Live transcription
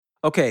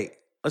Okay,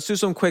 let's do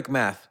some quick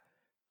math.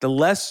 The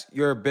less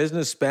your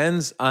business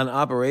spends on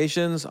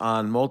operations,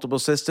 on multiple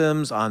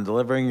systems, on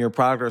delivering your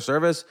product or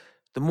service,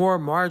 the more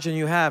margin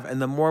you have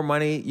and the more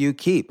money you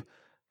keep.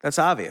 That's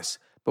obvious.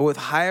 But with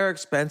higher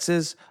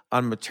expenses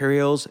on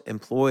materials,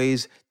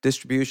 employees,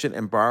 distribution,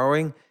 and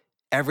borrowing,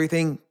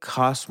 everything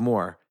costs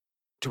more.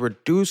 To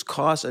reduce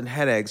costs and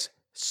headaches,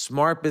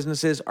 smart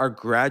businesses are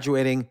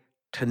graduating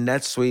to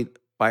NetSuite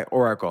by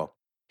Oracle.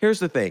 Here's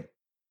the thing.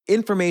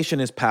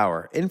 Information is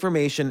power.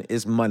 Information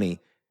is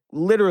money.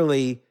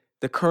 Literally,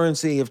 the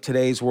currency of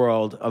today's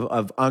world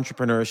of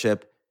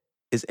entrepreneurship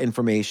is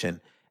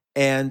information.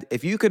 And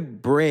if you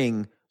could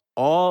bring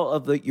all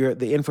of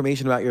the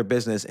information about your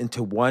business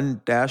into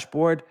one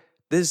dashboard,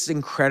 this is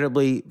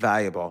incredibly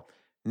valuable.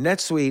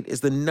 NetSuite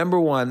is the number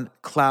one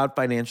cloud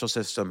financial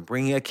system,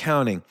 bringing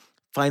accounting,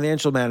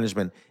 financial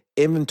management,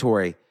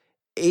 inventory,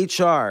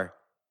 HR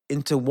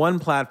into one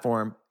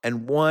platform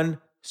and one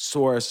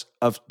source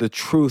of the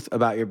truth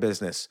about your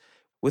business.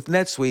 With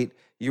NetSuite,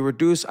 you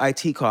reduce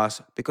IT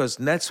costs because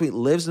NetSuite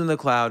lives in the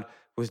cloud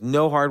with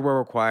no hardware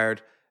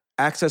required,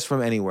 access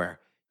from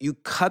anywhere. You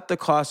cut the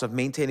cost of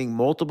maintaining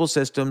multiple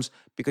systems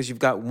because you've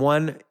got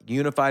one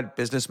unified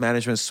business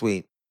management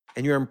suite.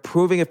 And you're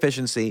improving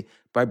efficiency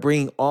by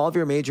bringing all of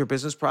your major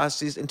business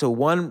processes into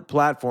one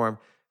platform,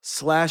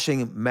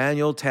 slashing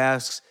manual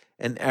tasks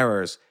and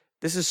errors.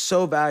 This is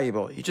so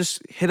valuable. You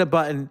just hit a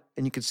button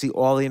and you can see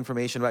all the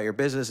information about your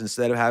business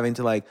instead of having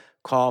to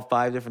call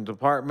 5 different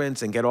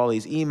departments and get all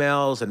these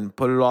emails and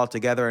put it all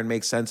together and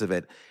make sense of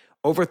it.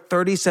 Over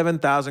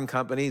 37,000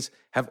 companies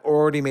have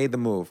already made the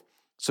move.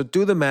 So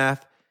do the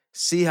math,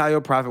 see how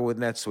you'll profit with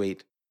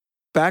NetSuite.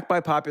 Backed by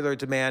popular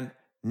demand,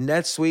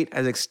 NetSuite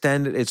has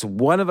extended its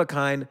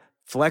one-of-a-kind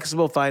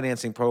flexible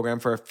financing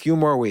program for a few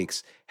more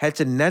weeks. Head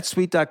to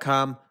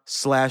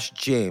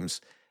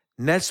netsuite.com/James.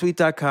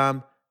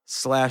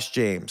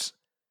 netsuite.com/James.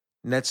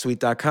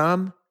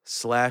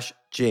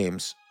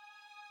 netsuite.com/James.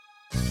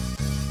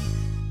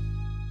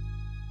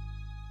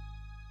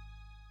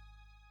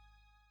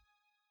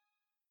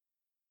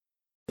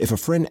 If a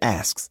friend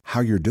asks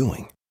how you're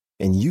doing,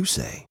 and you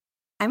say,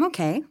 I'm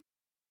okay.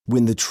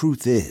 when the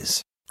truth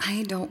is,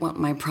 I don't want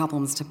my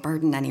problems to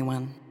burden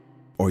anyone.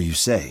 or you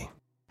say,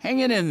 Hang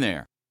it in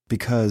there.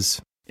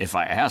 because, If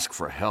I ask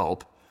for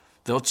help,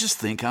 they'll just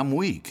think I'm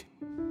weak.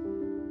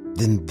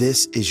 then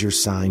this is your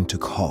sign to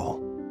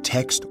call,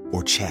 text,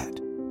 or chat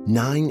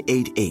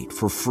 988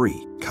 for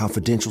free,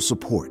 confidential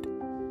support.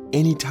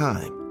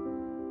 Anytime.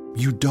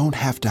 You don't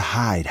have to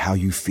hide how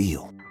you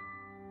feel.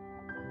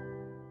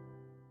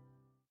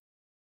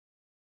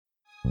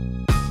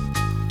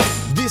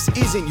 This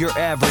isn't your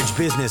average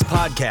business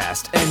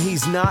podcast, and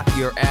he's not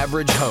your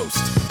average host.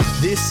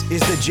 This is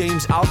the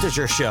James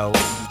Altucher Show.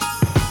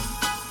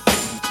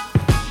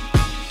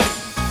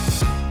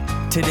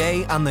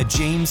 Today on the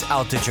James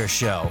Altucher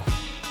Show.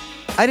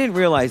 I didn't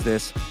realize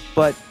this,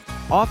 but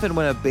often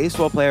when a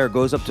baseball player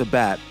goes up to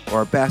bat,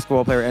 or a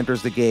basketball player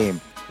enters the game,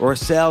 or a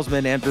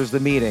salesman enters the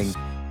meeting,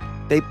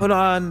 they put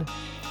on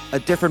a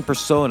different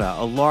persona,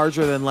 a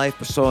larger-than-life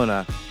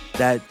persona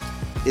that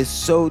is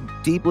so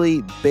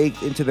deeply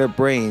baked into their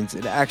brains,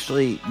 it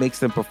actually makes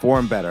them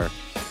perform better.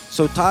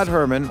 So Todd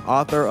Herman,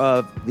 author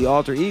of The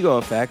Alter Ego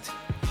Effect,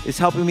 is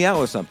helping me out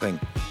with something.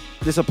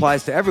 This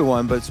applies to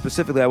everyone, but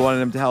specifically I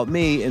wanted him to help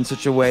me in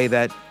such a way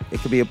that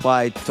it can be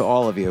applied to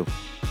all of you.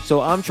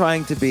 So I'm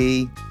trying to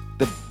be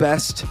the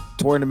best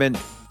tournament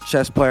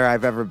chess player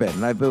I've ever been.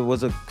 And I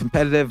was a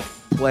competitive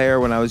player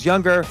when I was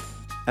younger,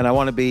 and I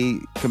want to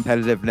be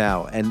competitive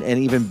now and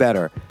even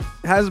better.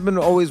 It hasn't been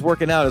always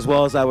working out as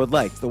well as I would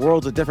like. The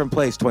world's a different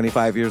place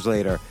 25 years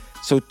later.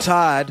 So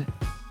Todd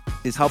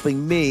is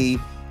helping me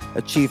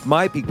achieve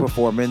my peak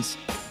performance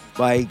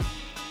by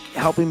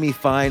helping me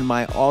find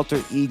my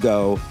alter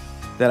ego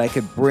that I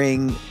could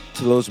bring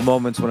to those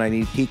moments when I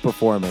need peak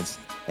performance.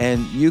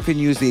 And you can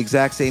use the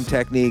exact same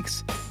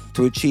techniques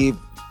to achieve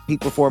peak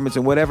performance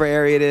in whatever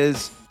area it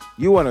is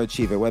you want to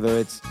achieve it, whether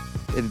it's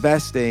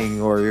investing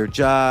or your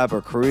job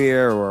or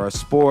career or a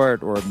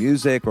sport or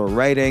music or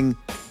writing.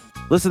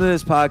 Listen to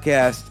this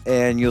podcast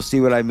and you'll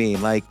see what I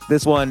mean. Like,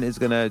 this one is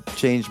going to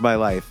change my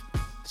life.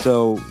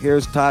 So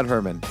here's Todd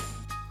Herman.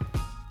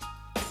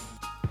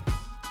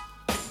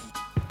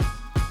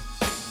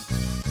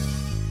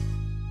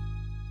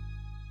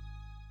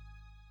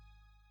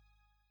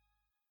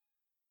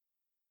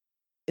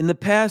 In the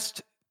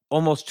past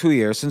almost 2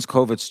 years since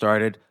COVID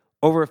started,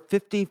 over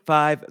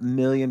 55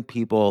 million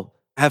people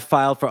have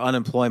filed for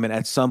unemployment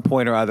at some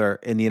point or other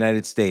in the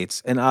United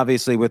States. And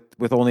obviously with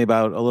only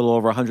about a little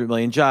over 100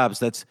 million jobs,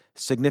 that's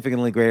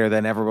significantly greater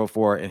than ever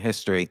before in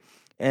history.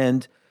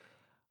 And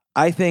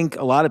I think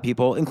a lot of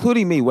people,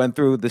 including me, went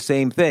through the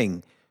same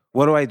thing.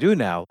 What do I do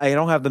now? I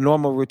don't have the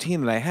normal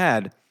routine that I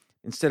had.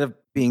 Instead of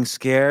being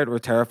scared or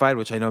terrified,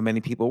 which I know many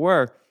people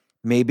were,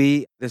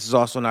 maybe this is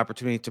also an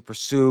opportunity to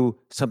pursue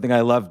something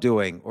I love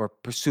doing, or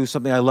pursue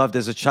something I loved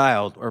as a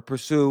child, or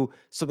pursue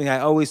something I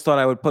always thought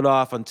I would put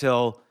off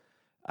until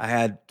I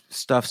had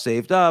stuff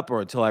saved up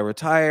or until I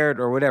retired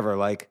or whatever.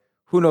 Like,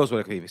 who knows what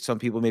it could be? Some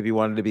people maybe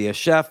wanted to be a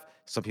chef.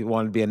 Some people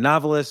wanted to be a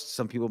novelist.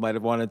 Some people might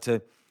have wanted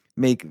to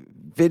make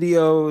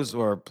videos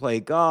or play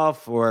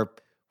golf or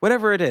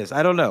whatever it is.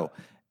 I don't know.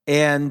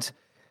 And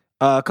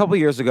a couple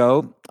years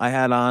ago, I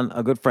had on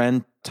a good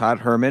friend, Todd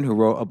Herman, who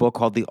wrote a book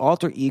called The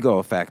Alter Ego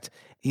Effect.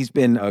 He's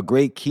been a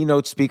great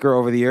keynote speaker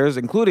over the years,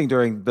 including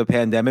during the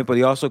pandemic, but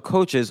he also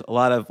coaches a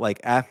lot of like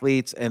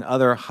athletes and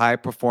other high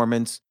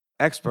performance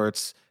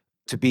experts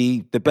to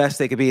be the best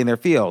they could be in their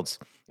fields.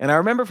 And I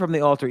remember from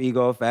the alter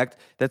ego effect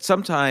that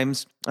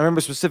sometimes, I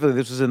remember specifically,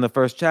 this was in the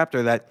first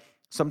chapter, that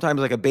sometimes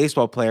like a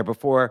baseball player,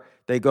 before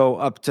they go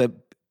up to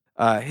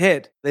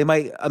hit, they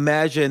might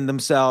imagine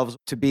themselves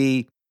to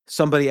be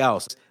somebody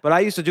else. But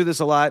I used to do this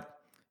a lot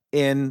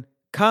in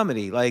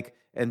comedy, like,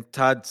 and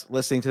Todd's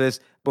listening to this,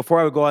 before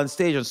I would go on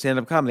stage on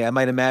stand-up comedy, I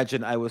might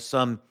imagine I was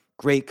some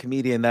great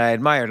comedian that I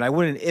admired. And I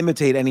wouldn't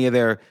imitate any of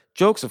their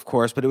jokes, of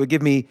course, but it would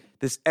give me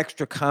this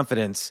extra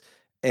confidence.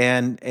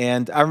 And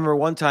I remember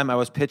one time I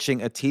was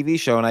pitching a TV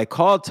show, and I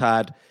called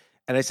Todd,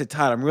 and I said,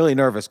 Todd, I'm really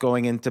nervous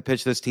going in to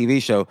pitch this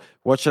TV show.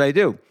 What should I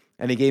do?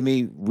 And he gave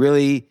me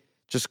really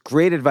just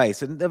great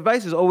advice. And the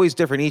advice is always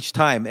different each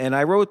time. And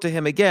I wrote to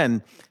him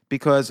again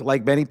because,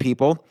 like many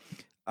people,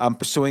 I'm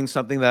pursuing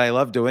something that I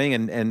love doing.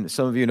 And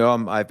some of you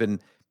know I've been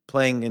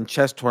playing in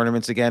chess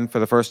tournaments again for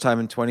the first time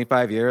in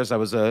 25 years. I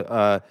was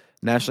a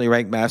nationally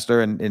ranked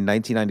master in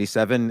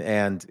 1997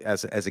 and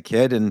as a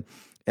kid.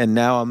 And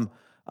now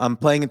I'm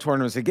playing in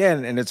tournaments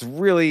again, and it's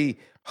really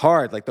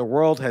hard. Like, the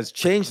world has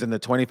changed in the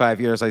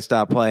 25 years I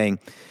stopped playing.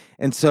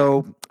 And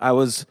so I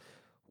was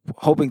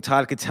hoping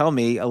Todd could tell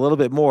me a little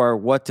bit more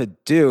what to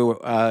do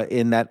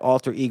in that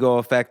alter ego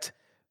effect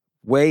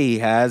way he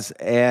has.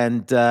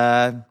 And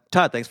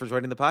Todd, thanks for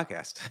joining the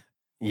podcast.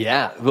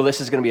 Yeah, well,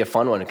 this is going to be a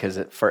fun one because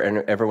for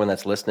everyone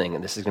that's listening,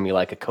 and this is going to be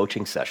like a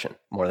coaching session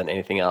more than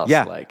anything else.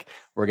 Yeah. Like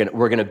we're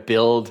gonna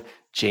build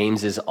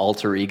James's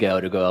alter ego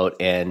to go out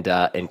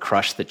and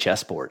crush the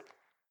chessboard.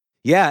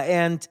 Yeah,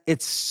 and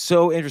it's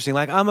so interesting.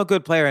 Like, I'm a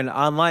good player in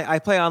online. I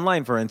play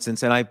online, for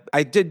instance, and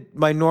I did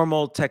my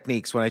normal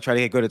techniques when I try to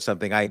get good at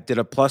something. I did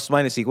a plus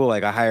minus equal.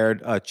 Like, I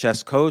hired a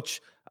chess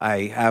coach.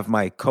 I have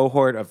my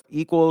cohort of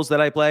equals that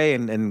I play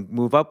and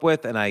move up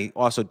with, and I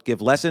also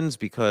give lessons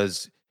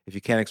because if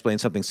you can't explain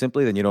something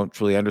simply, then you don't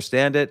truly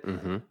understand it.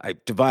 Mm-hmm. I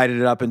divided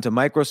it up into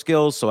micro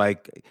skills, so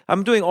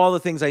I'm doing all the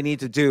things I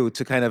need to do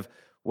to kind of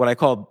what I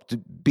call to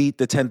beat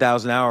the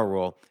 10,000 hour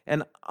rule.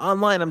 And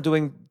online, I'm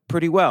doing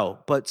pretty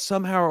well, but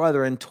somehow or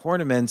other in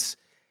tournaments,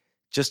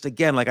 just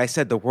again, like I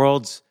said, the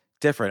world's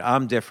different.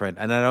 I'm different,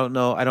 and I don't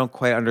know. I don't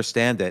quite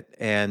understand it.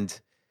 And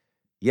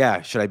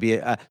yeah, should I be?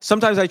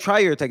 Sometimes I try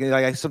your technique.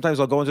 Like sometimes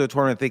I'll go into a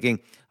tournament thinking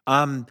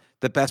I'm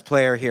the best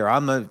player here.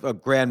 I'm a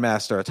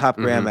grandmaster, a top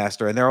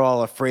grandmaster, and they're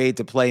all afraid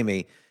to play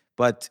me.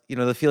 But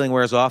the feeling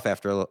wears off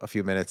after a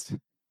few minutes.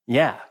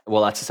 Yeah,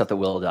 well, that's the stuff that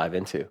we'll dive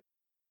into.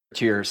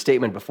 To your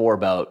statement before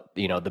about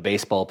the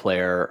baseball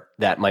player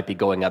that might be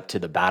going up to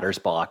the batter's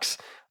box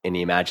and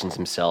he imagines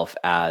himself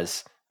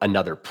as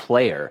another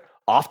player.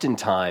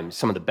 Oftentimes,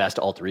 some of the best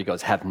alter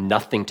egos have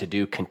nothing to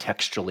do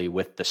contextually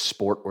with the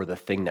sport or the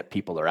thing that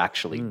people are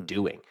actually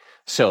doing.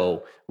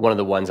 So one of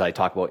the ones I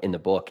talk about in the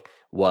book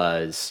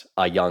was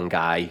a young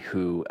guy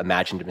who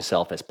imagined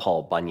himself as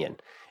Paul Bunyan.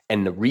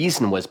 And the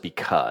reason was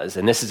because,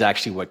 and this is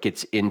actually what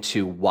gets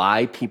into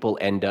why people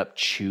end up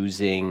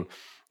choosing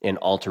an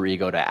alter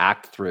ego to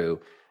act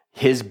through,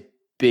 his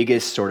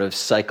biggest sort of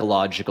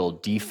psychological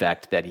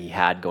defect that he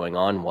had going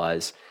on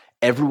was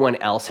everyone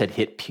else had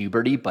hit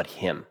puberty but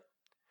him.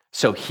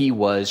 So he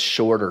was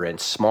shorter and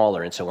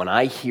smaller. And so when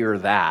I hear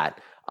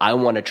that, I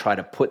want to try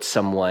to put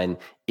someone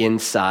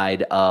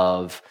inside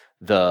of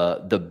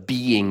the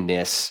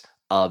beingness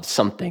of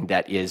something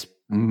that is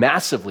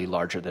massively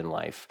larger than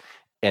life.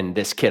 And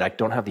this kid, I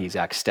don't have the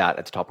exact stat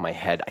at the top of my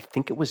head. I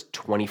think it was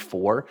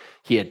 24.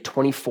 He had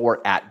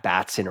 24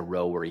 at-bats in a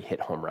row where he hit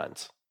home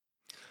runs.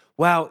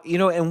 Wow.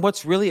 And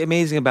what's really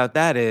amazing about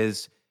that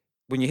is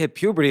when you hit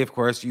puberty, of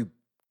course, you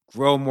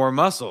grow more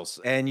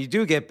muscles and you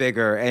do get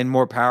bigger and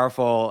more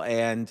powerful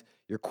and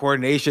your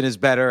coordination is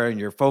better and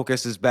your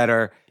focus is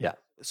better. Yeah.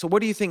 So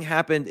what do you think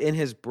happened in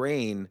his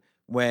brain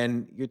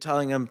when you're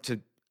telling him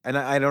to, and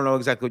I don't know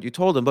exactly what you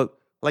told him, but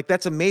like,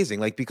 that's amazing.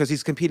 Like, because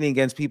he's competing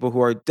against people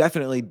who are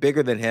definitely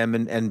bigger than him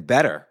and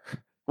better.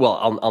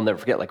 Well, I'll never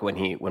forget, like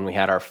when we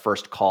had our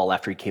first call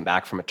after he came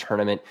back from a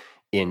tournament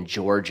in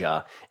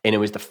Georgia, and it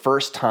was the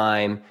first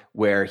time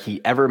where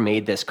he ever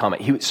made this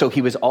comment.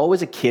 He was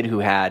always a kid who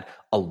had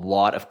a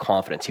lot of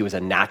confidence. He was a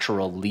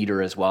natural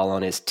leader as well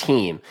on his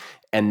team.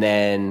 And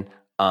then,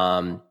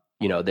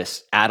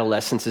 this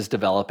adolescence is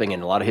developing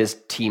and a lot of his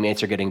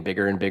teammates are getting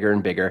bigger and bigger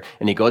and bigger.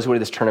 And he goes away to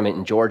this tournament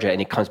in Georgia and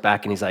he comes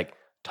back and he's like,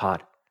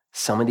 Todd,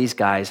 some of these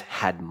guys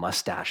had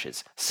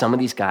mustaches. Some of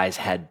these guys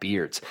had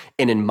beards.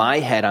 And in my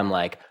head, I'm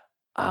like,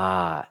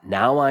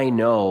 now I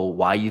know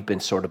why you've been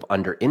sort of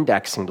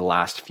under-indexing the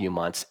last few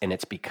months. And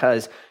it's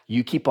because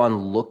you keep on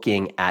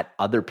looking at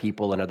other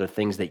people and other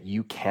things that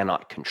you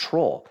cannot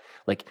control.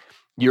 Like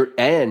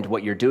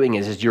what you're doing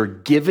is you're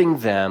giving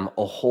them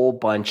a whole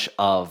bunch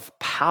of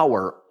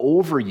power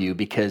over you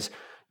because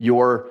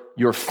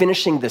You're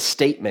finishing the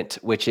statement,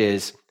 which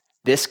is,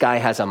 this guy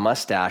has a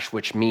mustache,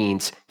 which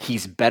means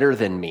he's better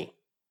than me,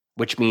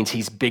 which means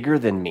he's bigger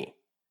than me,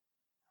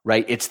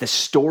 right? It's the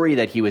story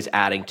that he was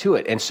adding to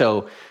it. And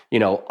so,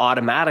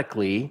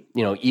 automatically,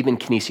 even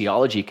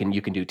kinesiology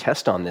you can do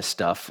tests on this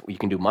stuff. You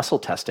can do muscle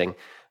testing.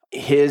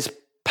 His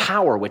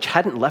power, which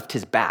hadn't left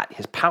his bat,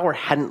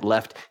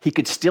 he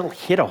could still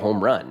hit a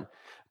home run,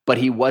 but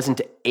he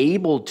wasn't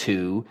able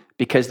to,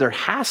 because there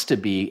has to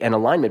be an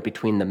alignment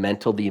between the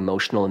mental, the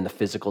emotional, and the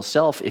physical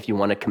self if you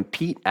want to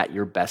compete at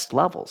your best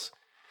levels.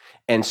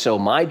 And so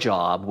my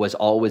job was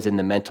always in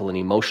the mental and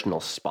emotional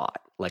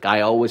spot. Like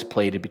I always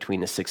played it between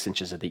the 6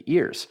 inches of the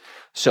ears.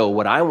 So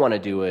what I want to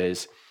do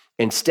is,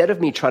 instead of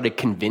me try to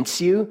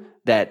convince you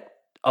that,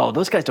 oh,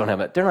 those guys they're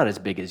not as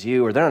big as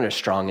you, or they're not as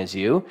strong as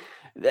you,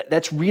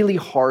 that's really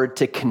hard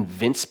to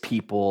convince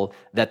people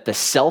that the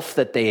self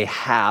that they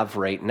have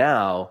right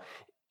now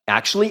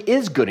actually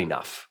is good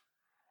enough.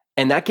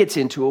 And that gets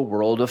into a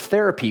world of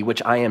therapy,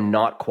 which I am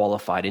not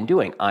qualified in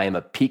doing. I am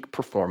a peak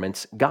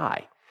performance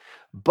guy.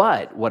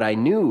 But what I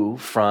knew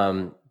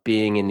from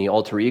being in the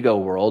alter ego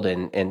world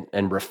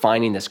and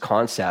refining this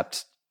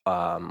concept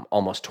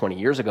almost 20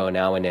 years ago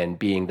now, and then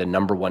being the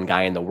number one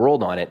guy in the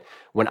world on it,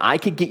 when I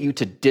could get you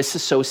to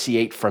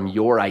disassociate from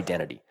your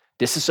identity,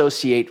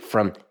 disassociate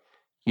from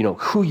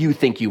who you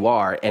think you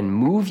are, and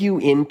move you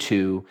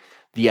into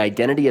the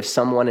identity of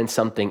someone and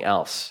something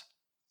else,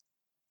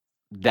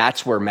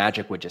 that's where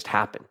magic would just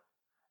happen.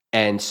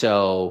 And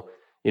so,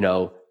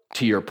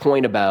 to your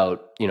point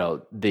about,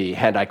 the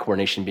hand-eye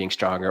coordination being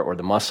stronger, or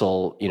the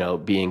muscle,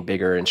 being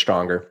bigger and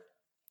stronger,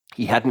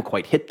 he hadn't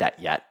quite hit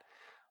that yet.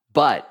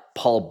 But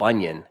Paul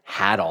Bunyan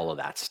had all of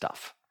that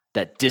stuff.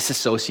 That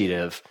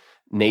disassociative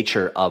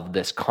nature of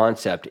this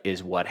concept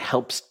is what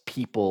helps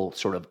people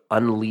sort of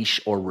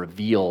unleash or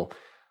reveal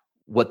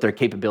what their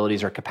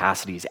capabilities or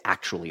capacities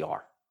actually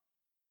are.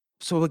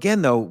 So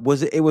again, though,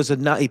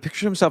 he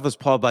pictured himself as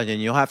Paul Bunyan.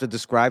 You'll have to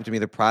describe to me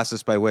the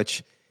process by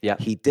which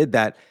he did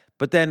that.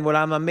 But then what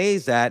I'm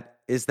amazed at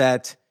is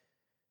that,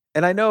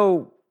 and I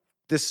know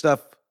this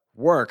stuff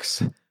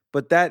works,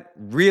 but that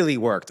really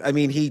worked. I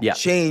mean, he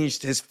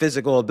changed his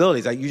physical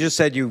abilities. Like you just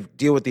said, you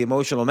deal with the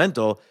emotional,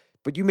 mental,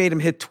 but you made him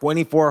hit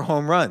 24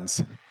 home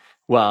runs.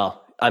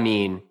 Well, I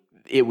mean,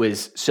 it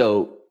was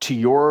so. To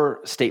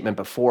your statement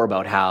before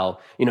about how,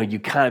 you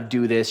kind of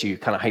do this, you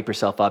kind of hype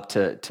yourself up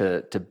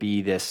to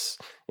be this,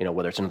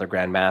 whether it's another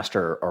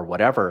grandmaster or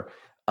whatever,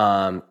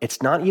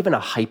 it's not even a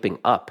hyping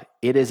up.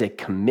 It is a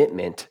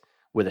commitment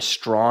with a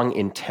strong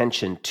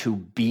intention to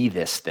be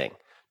this thing,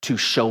 to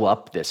show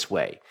up this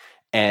way.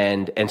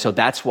 And so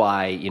that's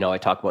why, I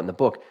talk about in the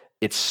book,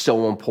 it's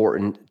so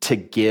important to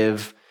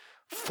give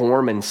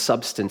form and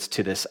substance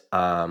to this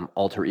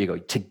alter ego,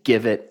 to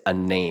give it a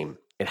name.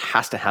 It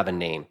has to have a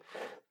name.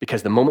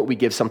 Because the moment we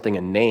give something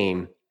a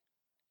name,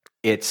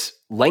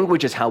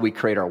 language is how we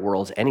create our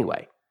worlds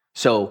anyway.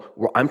 So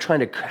I'm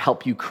trying to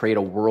help you create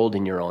a world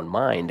in your own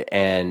mind.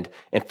 And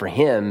for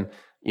him,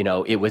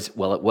 it was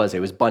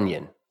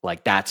Bunyan.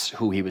 Like that's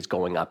who he was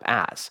going up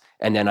as.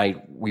 And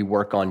then we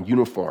work on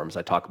uniforms.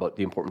 I talk about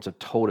the importance of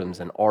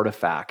totems and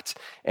artifacts.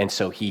 And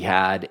so he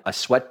had a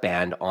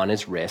sweatband on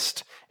his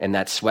wrist, and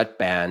that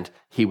sweatband,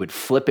 he would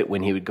flip it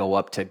when he would go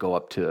up to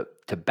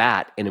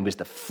bat. And it was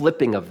the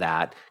flipping of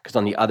that, because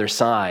on the other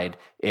side,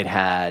 it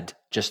had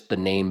just the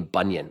name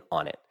Bunyan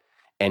on it.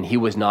 And he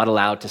was not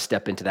allowed to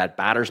step into that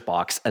batter's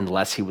box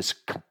unless he was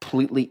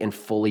completely and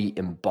fully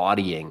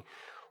embodying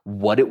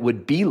what it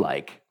would be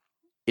like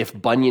if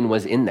Bunyan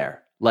was in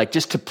there. Like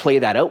just to play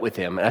that out with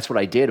him. And that's what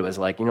I did, was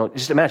like,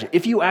 just imagine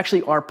if you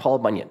actually are Paul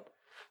Bunyan,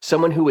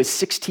 someone who is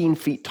 16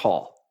 feet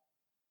tall,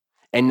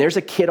 and there's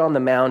a kid on the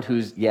mound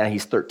who's,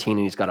 he's 13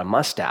 and he's got a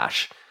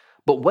mustache.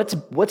 But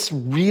what's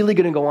really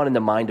going to go on in the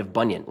mind of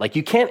Bunyan? Like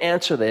you can't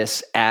answer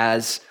this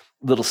as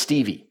little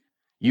Stevie.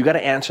 You got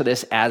to answer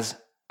this as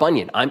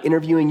Bunyan. I'm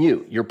interviewing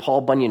you. You're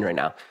Paul Bunyan right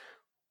now.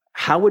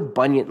 How would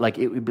Bunyan,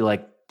 it would be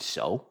like,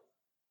 so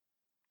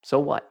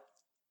what?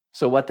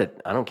 So what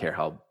that, I don't care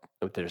how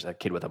there's a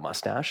kid with a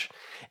mustache.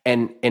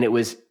 And it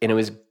was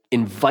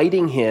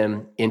inviting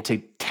him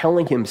into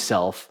telling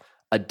himself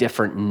a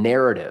different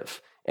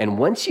narrative. And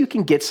once you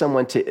can get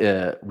someone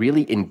to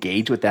really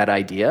engage with that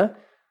idea,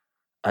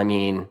 I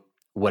mean,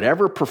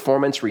 whatever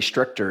performance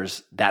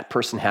restrictors that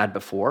person had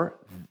before,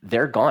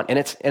 they're gone. And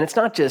it's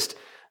not just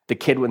the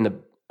kid when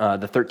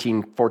the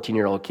 13,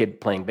 14-year-old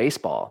kid playing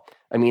baseball.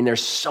 I mean,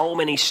 there's so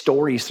many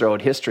stories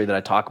throughout history that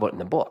I talk about in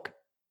the book.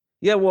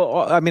 Yeah,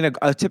 well, I mean,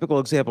 a typical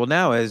example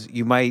now is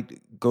you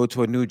might go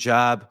to a new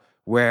job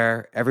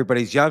where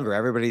everybody's younger.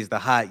 Everybody's the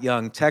hot,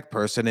 young tech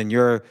person, and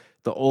you're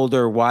the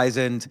older,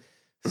 wizened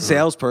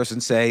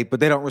salesperson, say,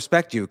 but they don't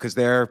respect you because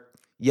they're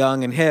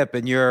young and hip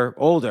and you're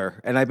older.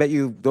 And I bet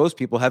you those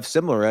people have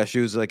similar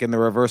issues, like in the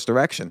reverse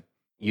direction.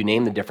 You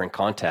name the different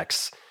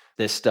contexts.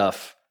 This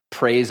stuff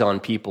preys on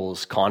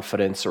people's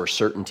confidence or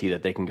certainty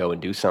that they can go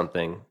and do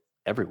something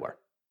everywhere.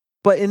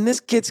 But in this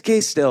kid's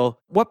case still,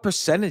 what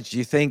percentage do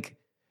you think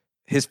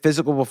his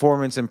physical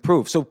performance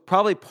improved. So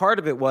probably part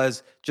of it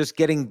was just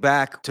getting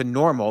back to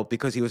normal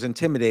because he was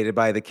intimidated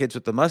by the kids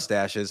with the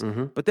mustaches.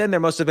 But then there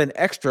must have been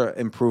extra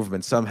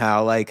improvements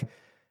somehow. Like,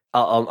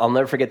 I'll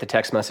never forget the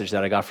text message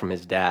that I got from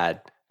his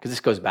dad, because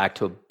this goes back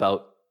to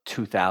about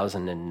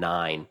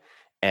 2009.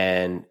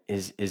 And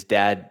his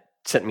dad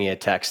sent me a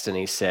text and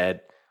he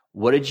said,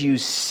 "What did you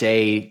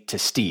say to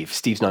Steve?"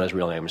 Steve's not his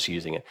real name, I'm just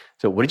using it.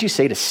 So what did you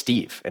say to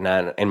Steve? And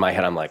then in my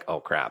head, I'm like, oh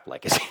crap,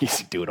 like, is he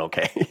doing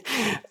okay?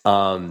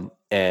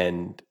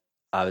 And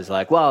I was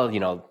like,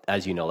 well,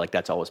 as you know, like,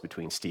 that's always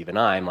between Steve and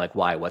I. I'm like,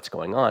 why? What's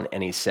going on?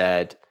 And he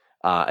said,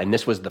 and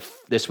this was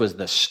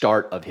the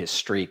start of his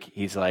streak.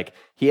 He's like,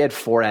 he had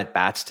 4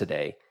 at-bats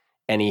today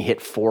and he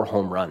hit 4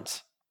 home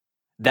runs.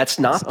 That's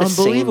not the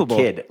same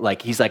kid.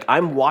 Like, he's like,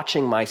 I'm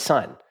watching my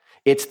son.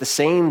 It's the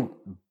same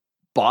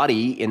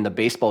body in the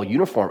baseball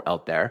uniform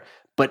out there,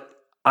 but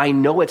I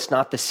know it's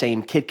not the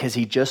same kid because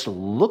he just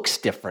looks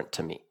different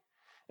to me.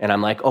 And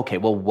I'm like, okay,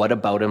 well, what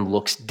about him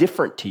looks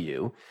different to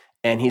you?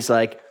 And he's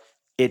like,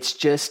 it's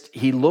just,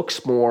 he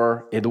looks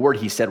more, the word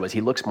he said was,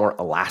 he looks more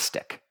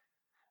elastic,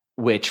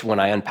 which when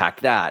I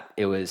unpacked that,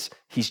 it was,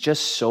 he's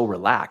just so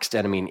relaxed.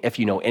 And I mean, if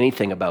you know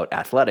anything about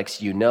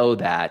athletics, you know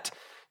that,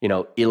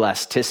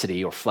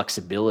 elasticity or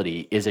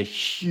flexibility is a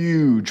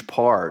huge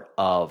part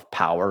of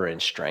power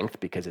and strength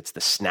because it's the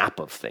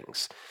snap of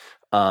things.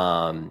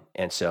 And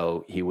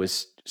so he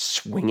was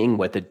swinging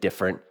with a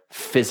different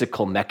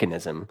physical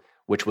mechanism,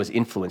 which was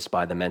influenced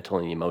by the mental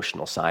and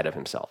emotional side of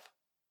himself.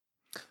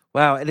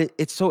 wow. And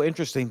it's so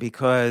interesting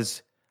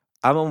because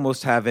I'm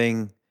almost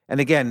having, and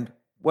again,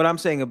 what I'm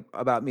saying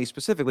about me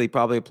specifically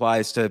probably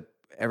applies to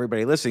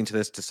everybody listening to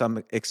this to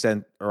some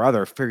extent or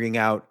other, figuring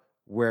out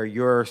where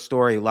your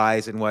story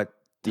lies in what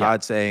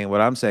Todd's saying and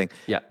what I'm saying.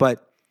 Yeah.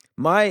 But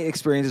my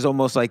experience is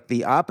almost like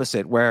the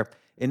opposite, where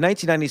in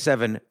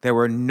 1997, there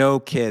were no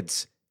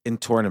kids in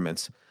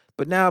tournaments.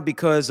 But now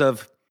because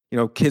of,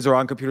 kids are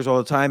on computers all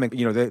the time and,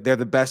 they're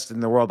the best in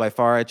the world by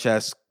far at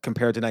chess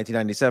compared to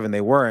 1997.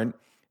 They weren't.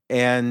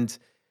 And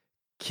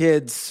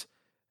kids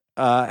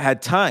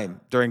had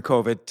time during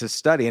COVID to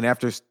study. And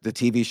after the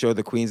TV show,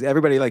 The Queens,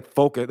 everybody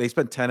they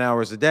spent 10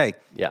 hours a day.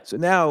 Yeah. So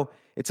now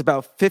it's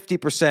about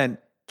 50%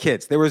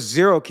 kids. There were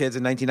 0 kids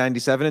in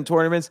 1997 in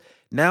tournaments.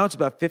 Now it's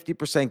about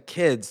 50%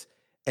 kids,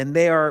 and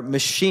they are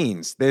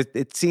machines.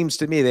 It seems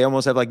to me they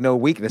almost have no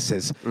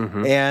weaknesses.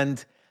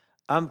 And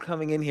I'm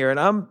coming in here and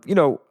I'm,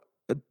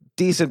 a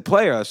decent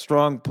player, a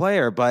strong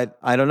player, but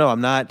I don't know. I'm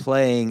not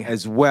playing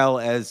as well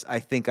as I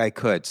think I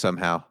could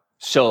somehow.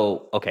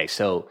 So, okay.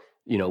 So,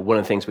 one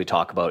of the things we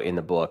talk about in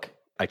the book,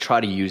 I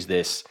try to use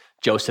this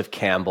Joseph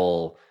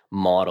Campbell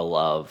model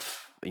of,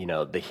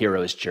 the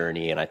hero's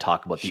journey. And I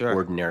talk about the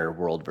ordinary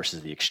world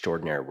versus the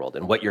extraordinary world.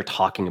 And what you're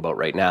talking about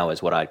right now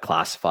is what I'd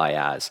classify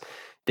as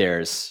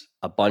there's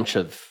a bunch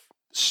of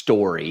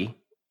story,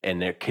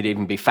 and there could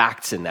even be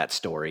facts in that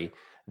story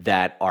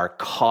that are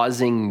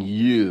causing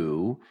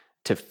you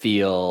to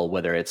feel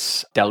whether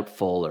it's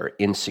doubtful or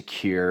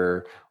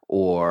insecure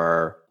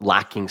or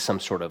lacking some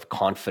sort of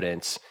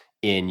confidence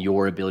in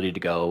your ability to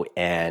go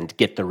and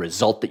get the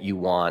result that you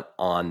want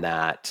on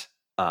that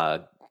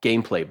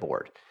gameplay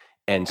board.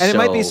 And so, it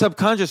might be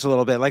subconscious a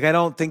little bit. Like, I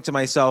don't think to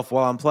myself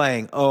while I'm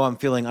playing, oh, I'm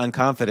feeling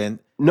unconfident.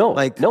 No,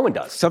 no one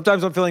does.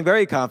 Sometimes I'm feeling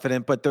very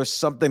confident, but there's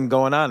something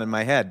going on in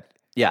my head.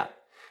 Yeah.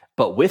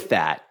 But with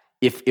that,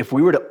 if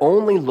we were to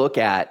only look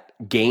at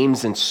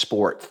games and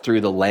sport through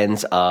the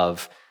lens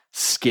of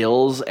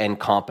skills and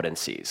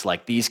competencies,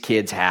 like these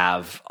kids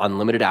have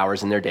unlimited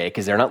hours in their day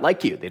because they're not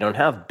like you. They don't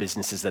have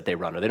businesses that they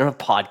run, or they don't have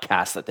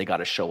podcasts that they got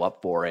to show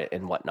up for it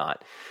and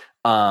whatnot.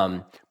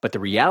 But the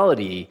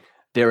reality,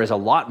 there is a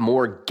lot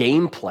more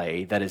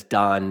gameplay that is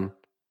done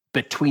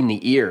between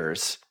the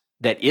ears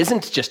that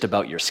isn't just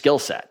about your skill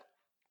set.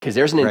 Because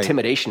there's an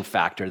intimidation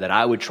factor that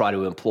I would try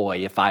to employ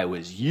if I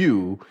was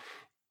you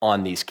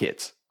on these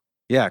kids.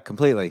 Yeah,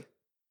 completely.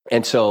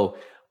 And so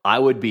I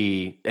would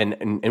be,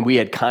 and we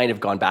had kind of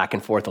gone back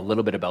and forth a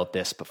little bit about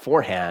this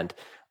beforehand.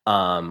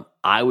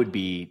 I would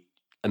be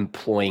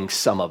employing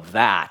some of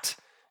that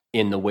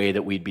in the way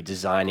that we'd be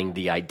designing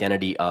the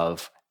identity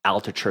of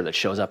Altucher that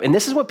shows up. And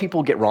this is what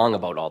people get wrong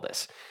about all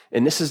this.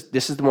 And this is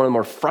one of the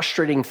more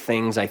frustrating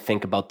things I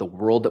think about the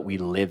world that we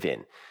live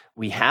in.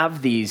 We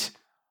have these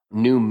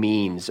new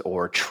memes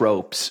or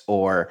tropes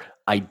or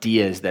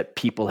ideas that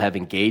people have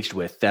engaged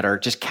with that are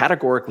just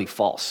categorically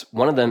false.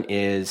 One of them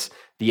is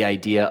the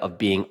idea of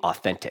being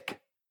authentic.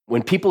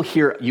 When people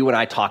hear you and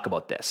I talk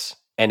about this,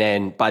 and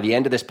then by the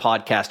end of this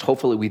podcast,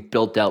 hopefully we've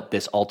built out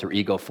this alter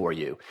ego for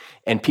you,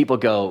 and people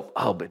go,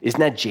 oh, but isn't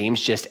that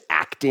James just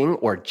acting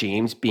or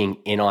James being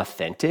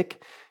inauthentic?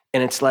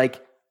 And it's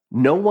like,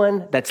 no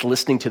one that's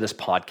listening to this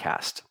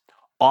podcast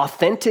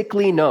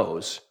authentically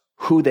knows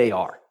who they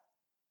are.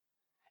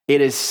 It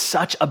is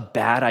such a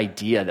bad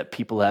idea that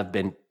people have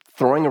been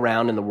throwing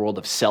around in the world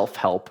of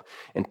self-help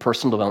and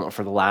personal development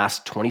for the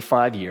last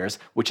 25 years,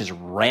 which has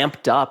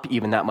ramped up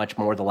even that much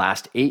more the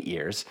last 8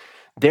 years.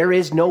 There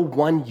is no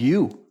one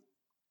you.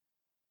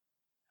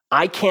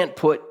 I can't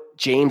put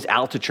James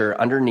Altucher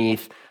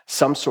underneath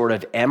some sort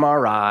of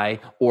MRI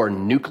or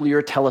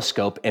nuclear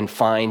telescope and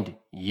find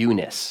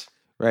Eunice.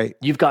 Right.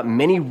 You've got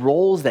many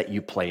roles that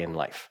you play in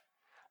life.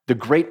 The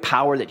great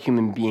power that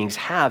human beings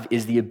have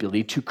is the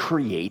ability to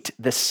create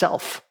the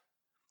self,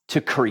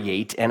 to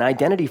create an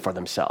identity for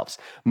themselves.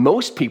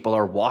 Most people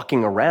are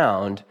walking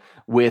around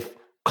with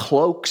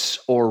cloaks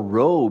or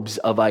robes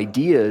of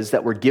ideas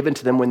that were given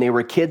to them when they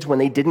were kids, when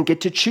they didn't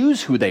get to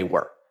choose who they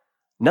were.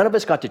 None of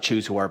us got to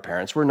choose who our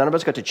parents were. None of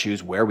us got to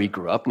choose where we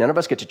grew up. None of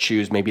us get to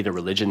choose maybe the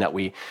religion that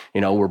we,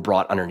 were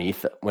brought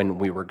underneath when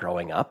we were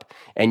growing up.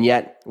 And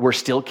yet we're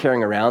still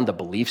carrying around the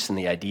beliefs and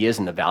the ideas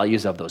and the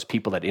values of those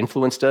people that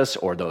influenced us,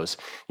 or those,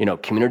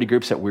 community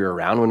groups that we were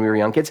around when we were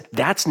young kids.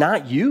 That's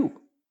not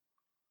you.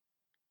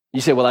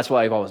 You say, well, that's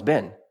why I've always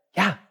been.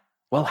 Yeah.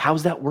 Well,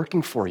 how's that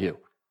working for you?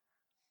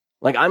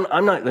 Like,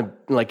 I'm not,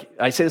 like,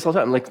 I say this all the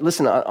time. Like,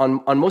 listen,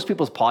 on most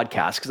people's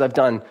podcasts, because I've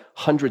done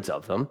hundreds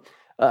of them,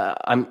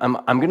 I'm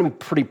going to be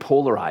pretty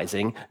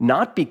polarizing,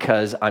 not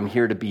because I'm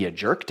here to be a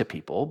jerk to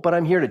people, but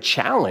I'm here to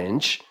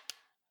challenge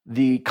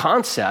the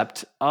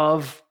concept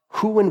of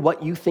who and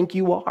what you think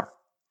you are.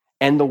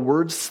 And the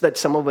words that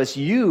some of us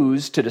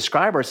use to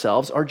describe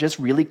ourselves are just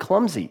really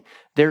clumsy.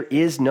 There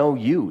is no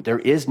you. There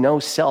is no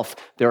self.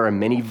 There are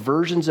many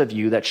versions of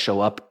you that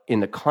show up in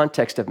the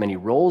context of many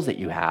roles that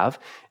you have.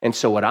 And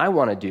so what I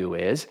want to do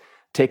is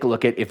take a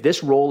look at, if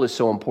this role is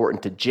so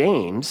important to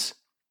James,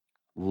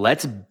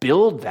 let's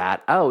build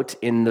that out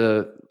in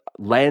the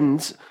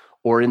lens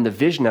or in the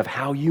vision of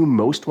how you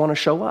most want to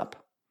show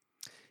up.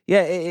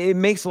 Yeah, it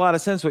makes a lot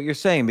of sense what you're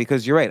saying,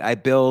 because you're right. I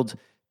build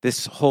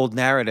this whole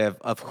narrative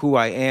of who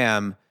I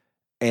am,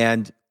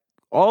 and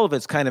all of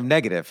it's kind of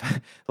negative.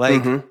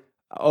 Like,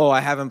 oh,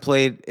 I haven't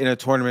played in a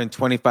tournament in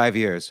 25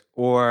 years,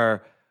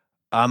 or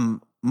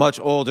I'm much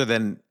older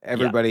than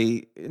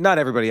everybody, not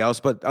everybody else,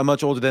 but I'm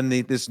much older than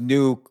this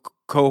new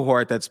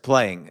cohort that's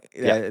playing,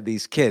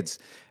 these kids.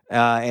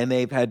 And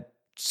they've had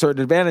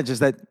certain advantages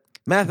that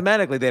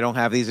mathematically they don't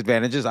have these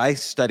advantages. I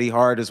study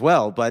hard as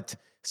well, but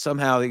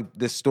somehow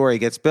this story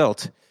gets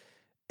built.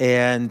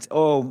 And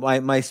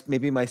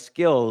maybe my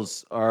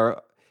skills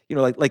are,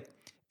 like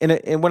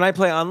and when I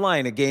play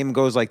online, a game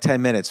goes like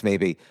 10 minutes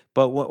maybe,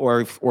 but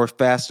or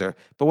faster.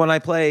 But when I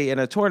play in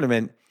a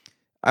tournament,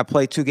 I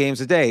play 2 games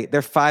a day.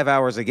 They're 5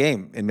 hours a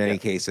game in many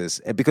cases,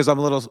 and because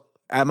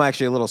I'm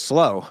actually a little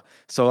slow.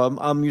 So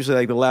I'm usually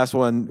like the last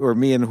one, or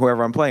me and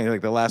whoever I'm playing,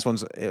 like the last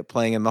one's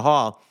playing in the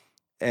hall.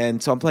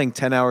 And so I'm playing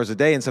 10 hours a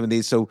day in some of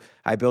these. So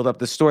I build up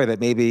this story that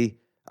maybe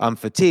I'm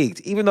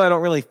fatigued, even though I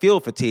don't really feel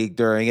fatigued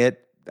during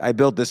it. I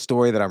build this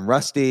story that I'm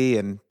rusty,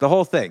 and the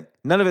whole thing.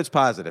 None of it's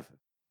positive.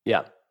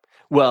 Yeah.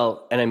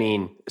 Well, and I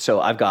mean,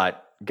 so I've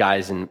got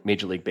guys in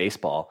Major League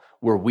Baseball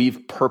where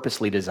we've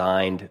purposely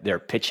designed their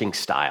pitching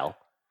style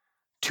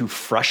to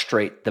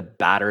frustrate the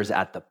batters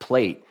at the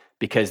plate,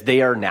 because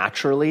they are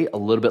naturally a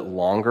little bit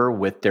longer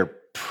with their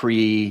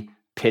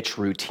pre-pitch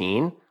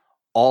routine.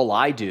 All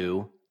I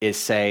do is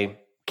say,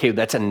 okay,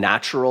 that's a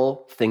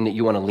natural thing that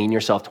you want to lean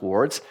yourself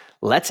towards.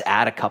 Let's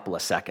add a couple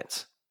of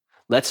seconds.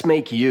 Let's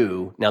make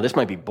you, now this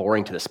might be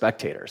boring to the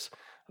spectators,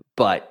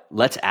 but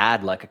let's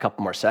add like a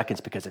couple more seconds,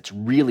 because it's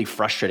really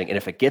frustrating. And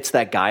if it gets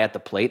that guy at the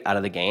plate out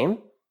of the game,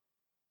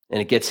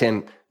 and it gets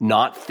him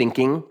not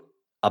thinking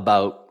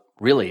about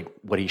really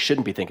what he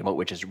shouldn't be thinking about,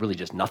 which is really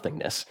just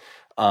nothingness,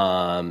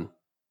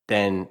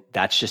 then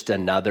that's just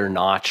another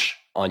notch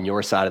on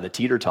your side of the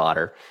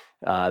teeter-totter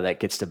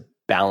that gets to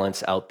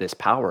balance out this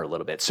power a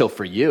little bit. So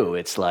for you,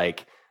 it's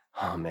like,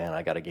 oh man,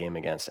 I got a game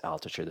against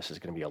Altucher. This is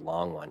going to be a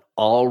long one.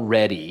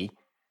 Already,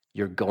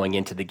 you're going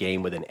into the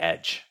game with an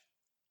edge,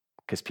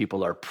 because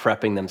people are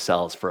prepping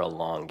themselves for a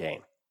long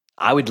game.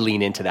 I would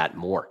lean into that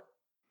more.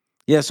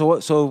 Yeah.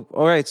 So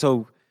all right.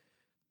 So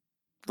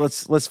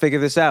let's figure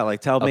this out.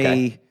 Like, tell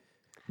me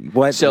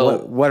what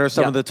are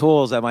some of the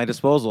tools at my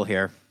disposal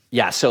here?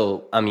 Yeah.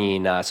 So, I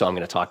mean, so I'm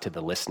going to talk to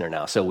the listener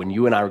now. So when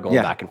you and I were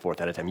going back and forth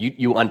at a time,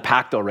 you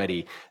unpacked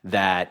already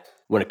that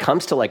when it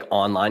comes to like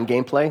online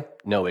gameplay,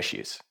 no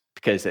issues,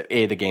 because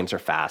the games are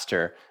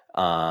faster,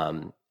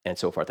 and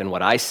so forth. And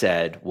what I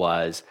said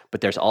was,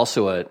 but there's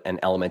also an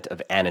element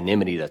of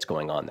anonymity that's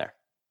going on there,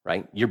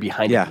 right? You're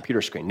behind a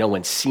computer screen. No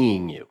one's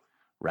seeing you,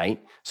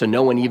 right? So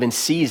no one even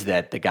sees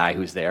that the guy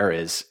who's there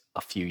is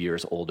a few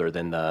years older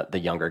than the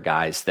younger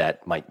guys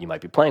that you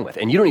might be playing with.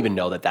 And you don't even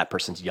know that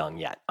person's young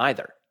yet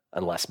either,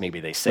 unless maybe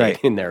they say it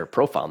in their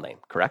profile name,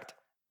 correct?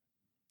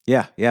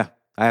 Yeah.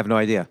 I have no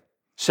idea.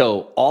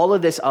 So all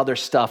of this other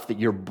stuff that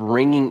you're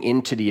bringing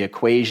into the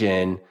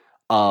equation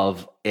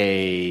of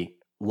a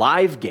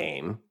live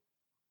game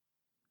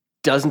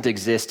doesn't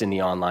exist in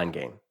the online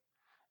game.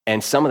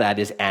 And some of that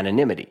is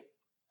anonymity.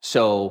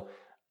 So,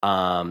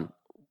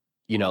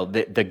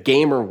 the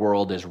gamer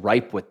world is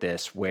ripe with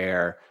this,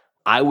 where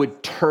I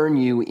would turn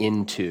you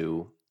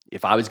into,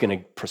 if I was going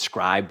to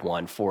prescribe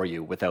one for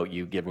you without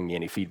you giving me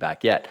any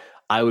feedback yet,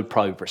 I would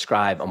probably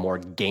prescribe a more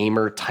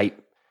gamer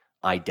type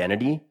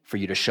identity for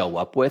you to show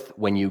up with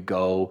when you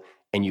go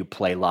and you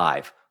play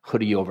live.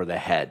 Hoodie over the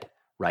head,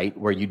 right?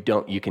 Where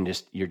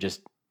you're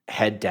just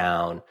head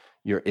down,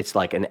 it's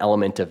like an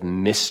element of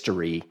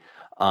mystery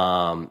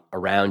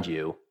around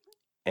you,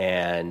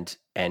 and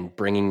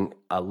bringing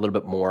a little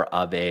bit more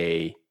of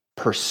a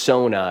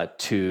persona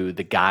to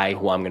the guy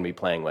who I'm going to be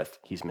playing with.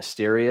 He's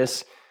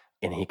mysterious,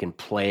 and he can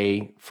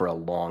play for a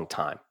long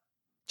time.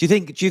 Do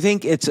you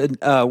think it's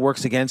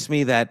works against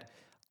me that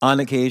on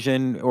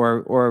occasion,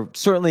 or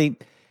certainly,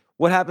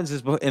 what happens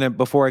is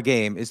before a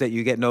game is that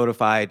you get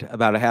notified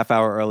about a half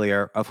hour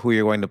earlier of who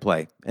you're going to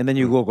play, and then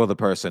you Google the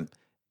person.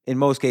 In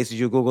most cases,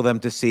 you Google them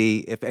to see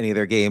if any of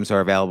their games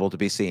are available to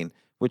be seen,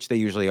 which they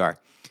usually are.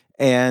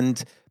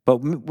 But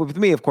with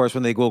me, of course,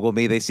 when they Google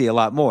me, they see a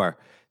lot more.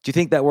 Do you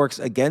think that works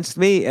against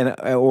me,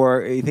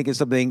 or you think it's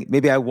something?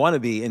 Maybe I want to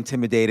be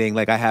intimidating,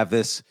 like I have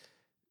this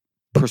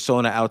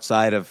persona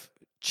outside of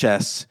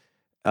chess,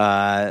 but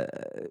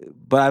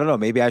I don't know.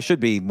 Maybe I should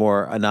be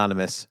more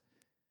anonymous.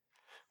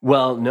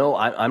 Well, no,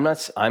 I'm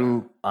not.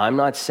 I'm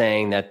not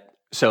saying that.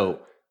 So,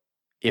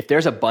 if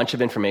there's a bunch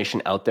of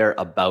information out there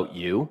about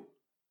you,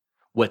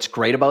 what's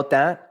great about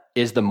that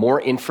is the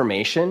more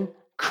information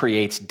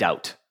creates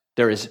doubt.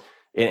 There is,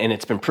 and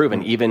it's been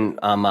proven even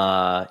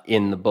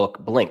in the book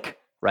Blink,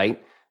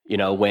 right? You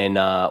know,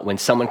 when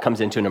someone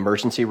comes into an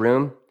emergency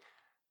room,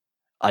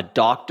 a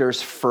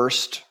doctor's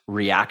first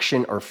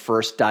reaction or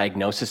first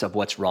diagnosis of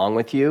what's wrong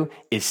with you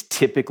is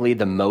typically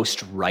the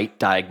most right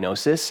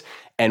diagnosis.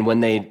 And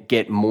when they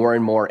get more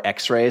and more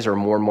x-rays or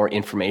more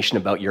information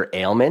about your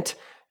ailment,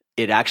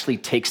 it actually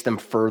takes them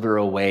further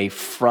away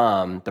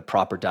from the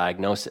proper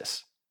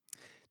diagnosis.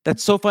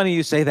 That's so funny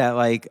you say that,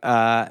 like,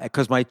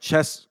 because my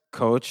chess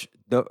coach,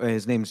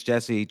 his name's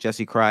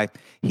Jesse Cry,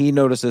 he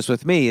noticed this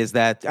with me, is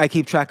that I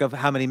keep track of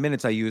how many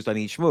minutes I used on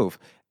each move.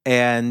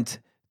 And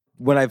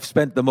when I've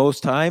spent the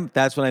most time,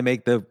 that's when I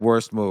make the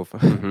worst move.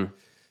 Mm-hmm.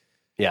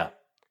 Yeah.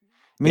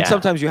 I mean,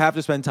 sometimes you have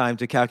to spend time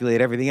to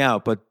calculate everything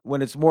out, but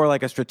when it's more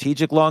like a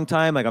strategic long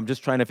time, like I'm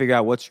just trying to figure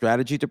out what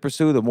strategy to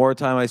pursue, the more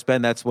time I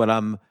spend, that's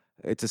when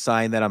it's a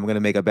sign that I'm going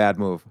to make a bad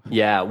move.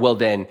 Yeah, well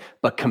then,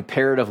 but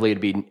comparatively,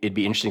 it'd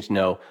be interesting to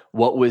know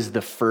what was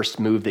the first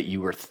move that you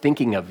were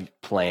thinking of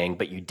playing,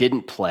 but you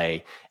didn't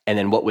play, and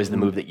then what was the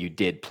move that you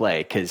did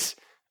play? Because,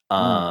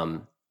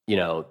 you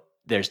know,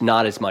 there's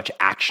not as much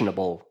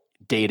actionable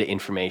data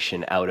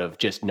information out of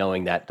just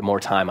knowing that the more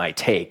time I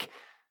take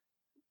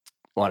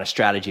on a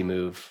strategy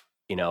move,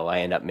 you know, I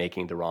end up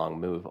making the wrong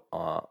move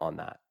on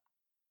that.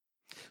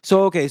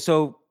 So, okay,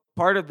 so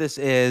part of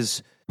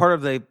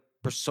the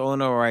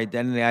persona or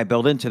identity I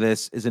build into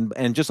this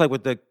and just like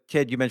with the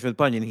kid you mentioned with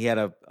Bunyan, he had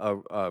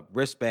a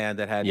wristband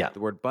that had the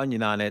word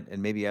Bunyan on it,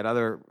 and maybe he had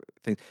other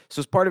things.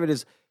 So part of it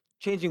is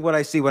changing what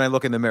I see when I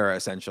look in the mirror,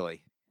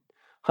 essentially.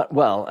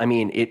 Well, I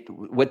mean,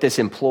 what this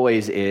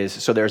employs is,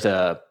 so there's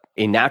a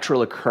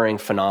natural occurring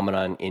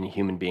phenomenon in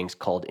human beings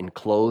called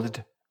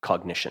enclothed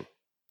cognition.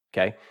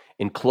 Okay,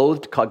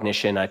 enclothed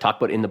cognition, I talk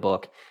about in the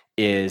book,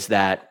 is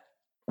that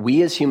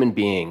we as human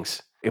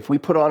beings, if we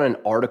put on an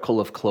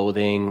article of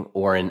clothing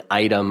or an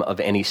item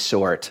of any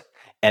sort,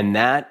 and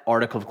that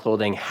article of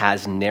clothing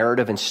has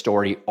narrative and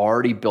story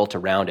already built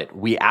around it,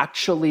 we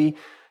actually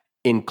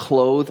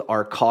enclothe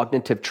our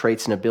cognitive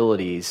traits and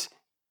abilities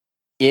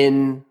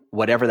in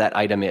whatever that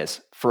item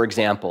is. For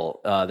example,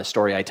 the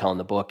story I tell in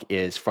the book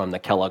is from the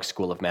Kellogg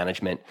School of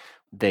Management.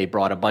 They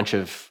brought a bunch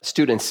of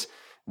students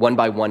one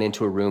by one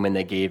into a room, and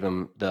they gave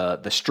them the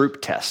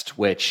Stroop test,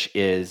 which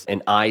is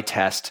an eye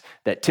test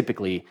that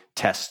typically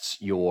tests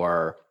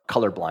your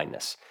color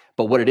blindness.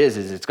 But what it is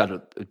it's got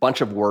a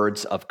bunch of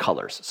words of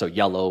colors. So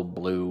yellow,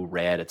 blue,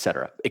 red,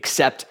 etc.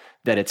 Except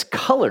that it's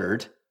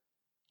colored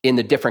in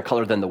the different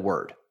color than the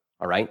word.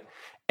 All right.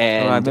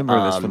 And I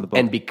remember this from the book.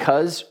 And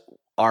because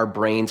our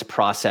brains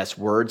process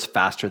words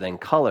faster than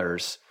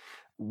colors,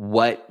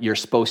 what you're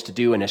supposed to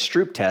do in a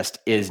Stroop test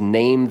is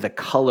name the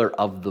color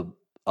of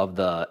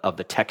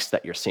the text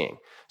that you're seeing.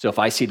 So if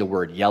I see the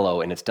word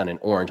yellow and it's done in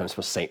orange, I'm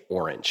supposed to say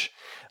orange.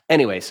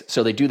 Anyways,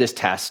 so they do this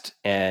test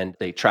and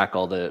they track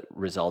all the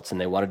results,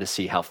 and they wanted to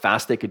see how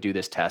fast they could do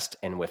this test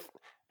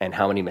and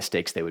how many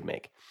mistakes they would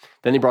make.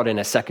 Then they brought in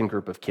a second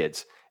group of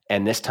kids,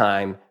 and this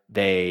time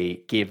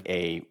they gave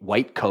a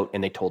white coat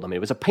and they told them it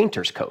was a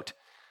painter's coat.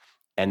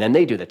 And then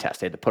they do the test.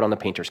 They had to put on the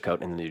painter's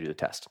coat and then they do the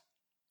test.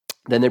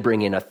 Then they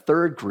bring in a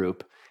third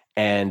group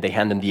and they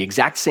hand them the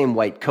exact same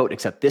white coat,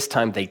 except this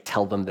time they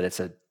tell them that it's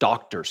a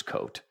doctor's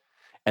coat,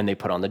 and they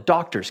put on the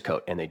doctor's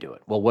coat and they do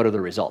it. Well, what are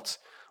the results?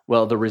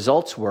 Well, the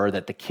results were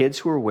that the kids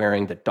who were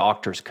wearing the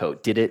doctor's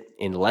coat did it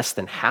in less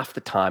than half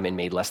the time and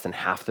made less than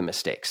half the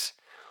mistakes.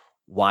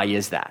 Why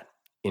is that?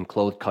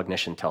 Enclothed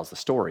cognition tells the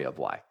story of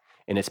why.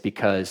 And it's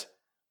because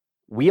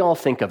we all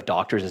think of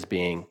doctors as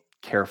being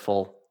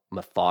careful,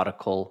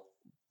 methodical,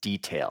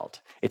 detailed.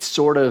 It's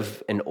sort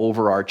of an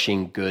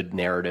overarching good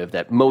narrative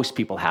that most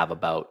people have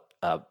about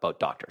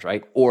doctors,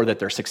 right? Or that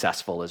they're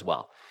successful as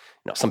well.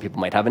 You know, some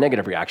people might have a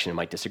negative reaction and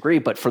might disagree,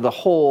 but for the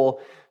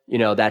whole, you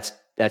know, that's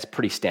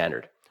pretty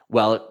standard.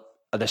 Well,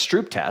 the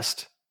Stroop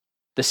test,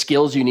 the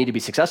skills you need to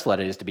be successful at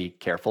it is to be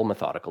careful,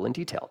 methodical, and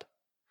detailed.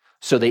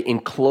 So they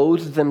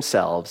enclose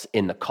themselves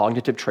in the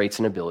cognitive traits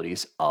and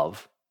abilities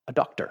of a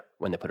doctor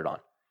when they put it on.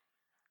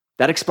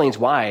 That explains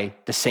why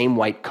the same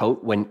white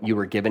coat, when you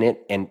were given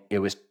it and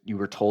you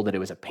were told that it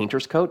was a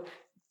painter's coat,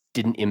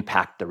 didn't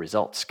impact the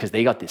results, because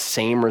they got the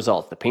same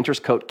results. The painter's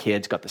coat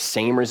kids got the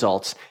same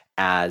results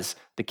as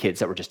the kids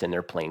that were just in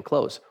their plain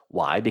clothes.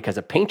 Why? Because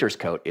a painter's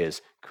coat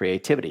is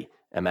creativity,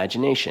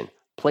 imagination,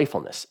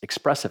 playfulness,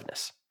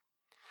 expressiveness.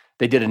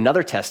 They did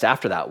another test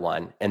after that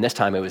one, and this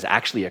time it was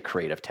actually a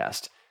creative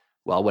test.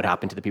 Well, what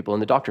happened to the people in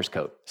the doctor's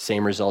coat?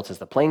 Same results as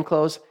the plain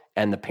clothes,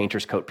 and the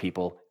painter's coat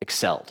people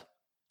excelled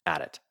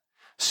at it.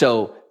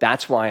 So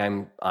that's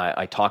why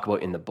I talk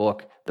about in the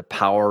book the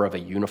power of a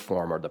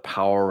uniform, or the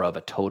power of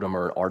a totem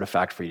or an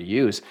artifact for you to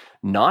use,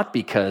 not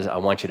because I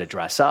want you to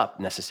dress up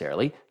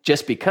necessarily,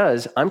 just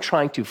because I'm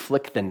trying to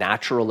flick the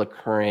natural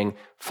occurring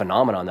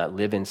phenomenon that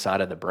live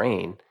inside of the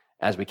brain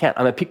as we can.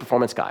 I'm a peak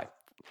performance guy.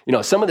 You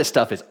know, some of this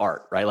stuff is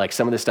art, right? Like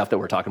some of the stuff that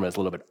we're talking about is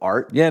a little bit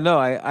art. Yeah, no,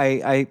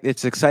 I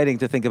it's exciting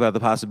to think about the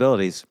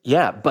possibilities.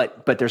 Yeah,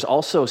 but there's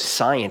also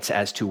science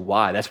as to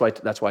why. That's why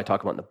I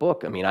talk about in the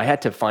book. I mean, I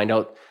had to find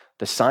out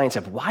the science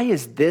of why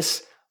is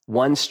this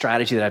one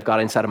strategy that I've got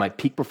inside of my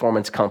peak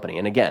performance company.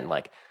 And again,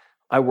 like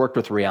I worked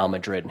with Real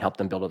Madrid and helped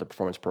them build out the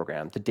performance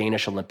program, the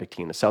Danish Olympic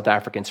team, the South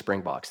African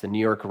Springboks, the New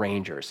York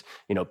Rangers,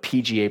 you know,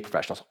 PGA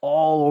professionals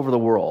all over the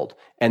world,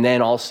 and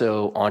then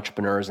also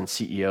entrepreneurs and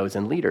CEOs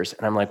and leaders.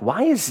 And I'm like,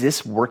 why is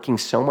this working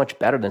so much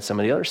better than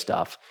some of the other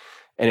stuff?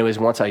 And it was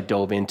once I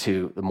dove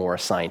into the more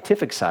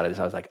scientific side of this,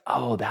 I was like,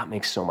 oh, that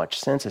makes so much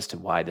sense as to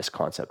why this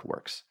concept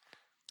works.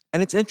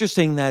 And it's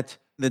interesting that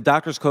the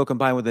doctor's coat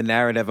combined with the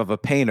narrative of a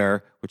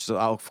painter, which is,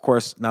 of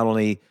course, not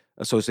only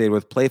associated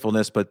with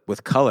playfulness, but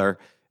with color,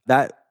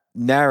 that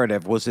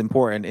narrative was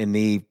important in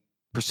the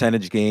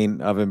percentage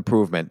gain of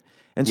improvement.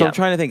 And so I'm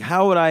trying to think,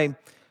 how would I...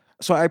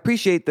 So I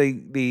appreciate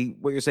the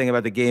what you're saying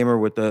about the gamer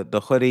with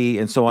the hoodie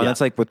and so on. That's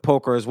like with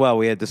poker as well.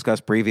 We had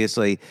discussed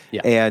previously.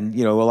 And,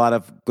 you know, a lot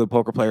of good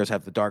poker players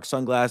have the dark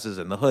sunglasses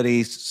and the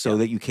hoodies so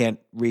that you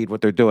can't read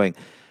what they're doing.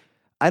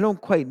 I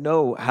don't quite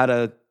know how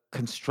to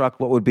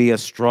construct what would be a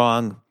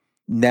strong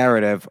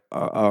narrative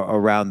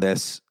around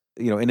this,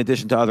 you know, in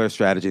addition to other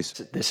strategies.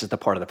 This is the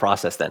part of the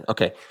process then.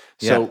 Okay.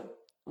 So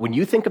when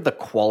you think of the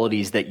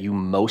qualities that you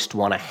most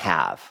want to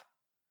have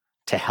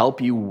to help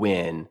you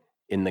win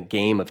in the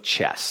game of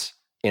chess,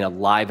 in a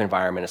live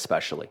environment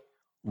especially,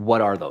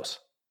 what are those?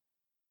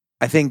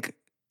 I think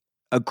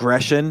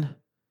aggression,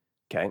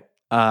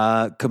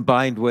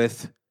 combined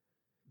with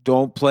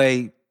don't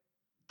play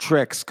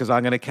tricks because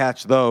I'm going to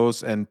catch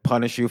those and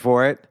punish you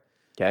for it.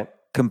 Okay.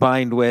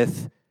 Combined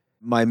with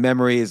my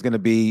memory is going to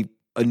be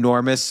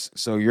enormous,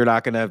 so you're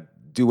not going to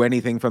do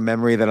anything from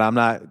memory that I'm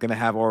not going to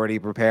have already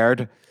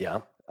prepared.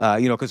 Yeah.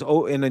 You know, because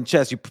in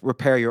chess, you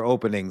prepare your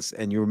openings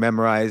and you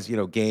memorize, you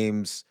know,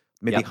 games,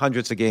 maybe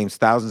hundreds of games,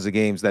 thousands of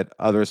games that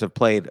others have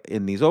played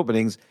in these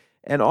openings.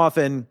 And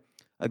often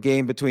a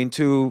game between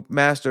two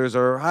masters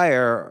or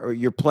higher, or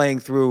you're playing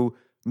through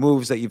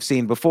moves that you've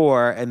seen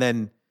before, and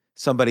then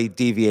somebody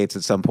deviates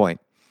at some point.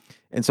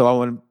 And so I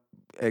want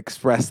to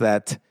express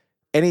that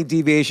any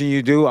deviation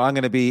you do, I'm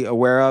going to be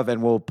aware of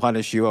and will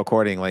punish you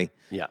accordingly.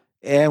 Yeah.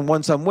 And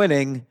once I'm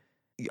winning,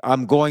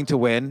 I'm going to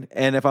win.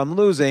 And if I'm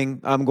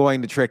losing, I'm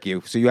going to trick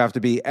you. So you have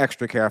to be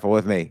extra careful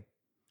with me.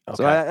 Okay.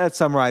 So that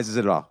summarizes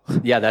it all.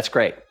 Yeah, that's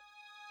great.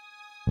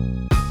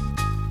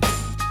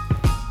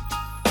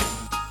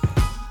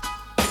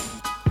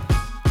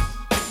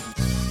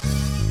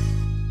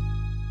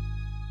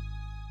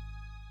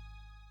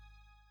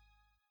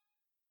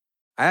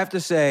 I have to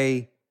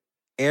say,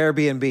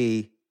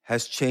 Airbnb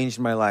has changed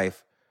my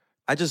life.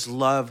 I just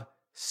love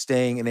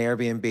staying in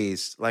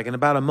Airbnbs. Like in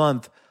about a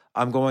month,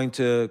 I'm going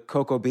to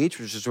Cocoa Beach,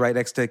 which is right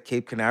next to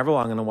Cape Canaveral.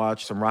 I'm going to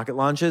watch some rocket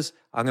launches.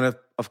 I'm going to,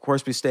 of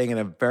course, be staying in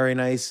a very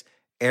nice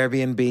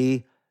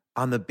Airbnb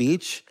on the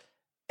beach.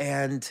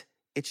 And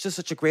it's just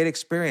such a great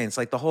experience.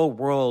 Like the whole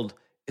world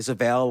is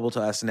available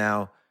to us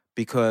now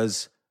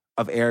because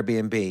of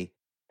Airbnb.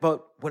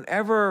 But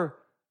whenever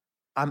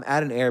I'm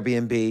at an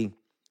Airbnb,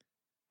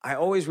 I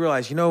always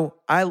realize, you know,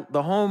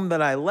 the home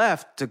that I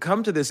left to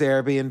come to this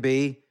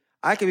Airbnb,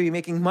 I could be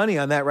making money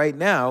on that right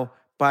now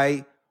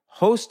by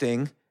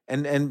hosting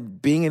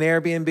and being an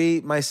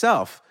Airbnb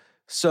myself.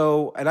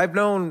 So, and I've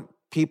known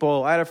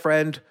people, I had a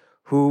friend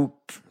who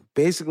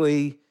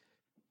basically,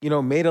 you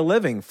know, made a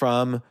living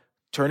from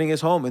turning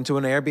his home into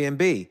an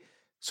Airbnb.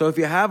 So if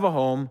you have a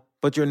home,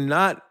 but you're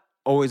not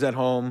always at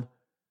home,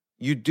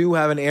 you do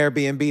have an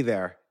Airbnb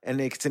there. And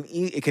it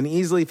can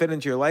easily fit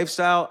into your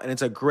lifestyle, and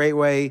it's a great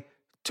way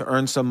to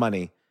earn some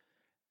money.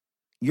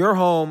 Your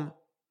home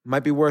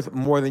might be worth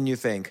more than you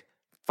think.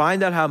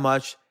 Find out how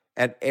much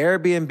at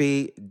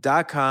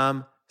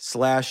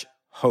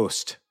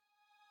airbnb.com/host.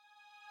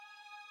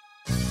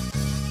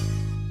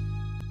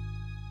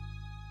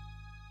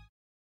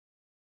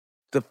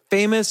 The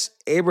famous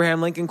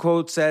Abraham Lincoln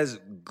quote says,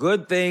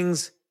 "Good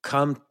things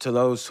come to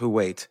those who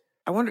wait."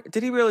 I wonder,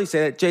 did he really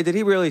say that? Jay, did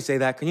he really say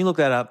that? Can you look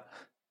that up?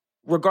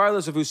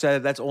 Regardless of who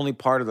said it, that's only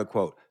part of the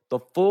quote. The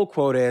full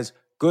quote is,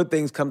 "Good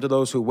things come to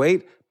those who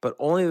wait, but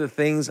only the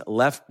things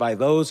left by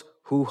those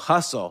who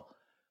hustle."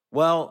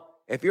 Well,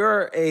 If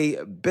you're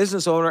a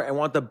business owner and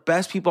want the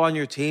best people on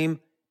your team,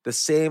 the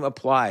same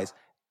applies.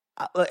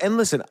 And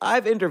listen,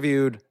 I've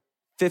interviewed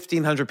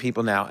 1,500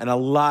 people now and a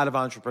lot of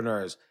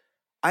entrepreneurs.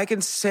 I can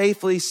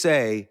safely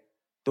say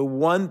the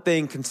one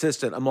thing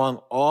consistent among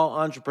all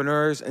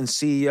entrepreneurs and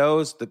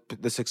CEOs,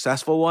 the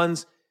successful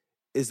ones,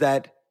 is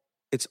that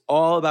it's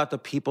all about the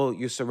people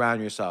you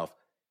surround yourself.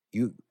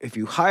 If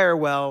you hire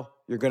well,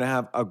 you're going to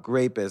have a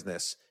great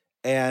business.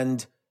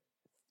 And,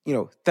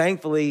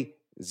 thankfully,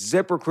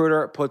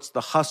 ZipRecruiter puts the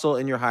hustle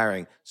in your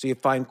hiring so you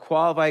find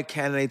qualified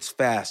candidates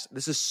fast.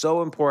 This is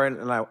so important,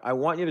 and I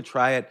want you to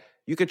try it.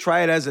 You could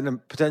try it as a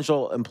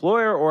potential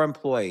employer or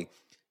employee.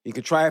 You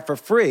could try it for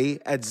free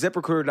at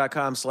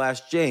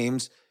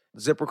ZipRecruiter.com/James.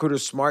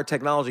 ZipRecruiter's smart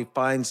technology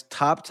finds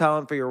top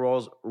talent for your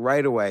roles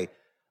right away.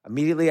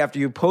 Immediately after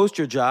you post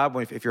your job,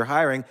 if you're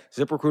hiring,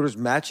 ZipRecruiter's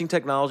matching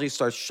technology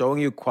starts showing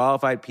you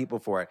qualified people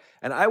for it.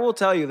 And I will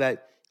tell you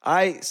that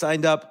I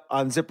signed up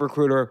on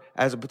ZipRecruiter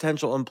as a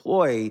potential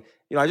employee.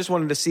 I just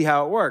wanted to see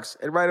how it works.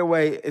 And right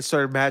away, it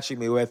started matching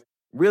me with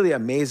really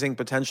amazing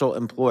potential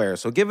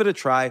employers. So give it a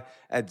try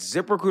at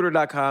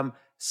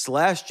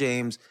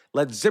ZipRecruiter.com/James.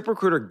 Let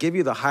ZipRecruiter give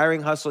you the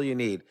hiring hustle you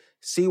need.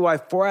 See why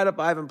 4 out of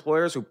 5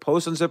 employers who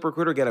post on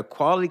ZipRecruiter get a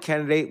quality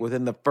candidate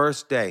within the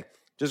first day.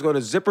 Just go to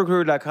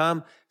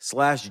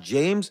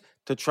ZipRecruiter.com/James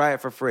to try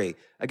it for free.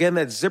 Again,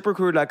 that's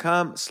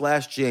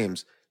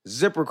ZipRecruiter.com/James.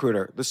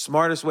 ZipRecruiter, the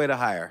smartest way to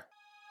hire.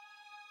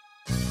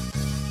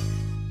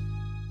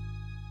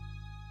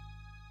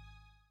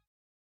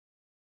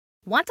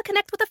 Want to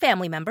connect with a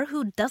family member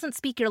who doesn't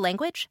speak your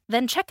language?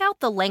 Then check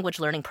out the language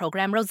learning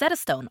program Rosetta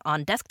Stone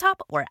on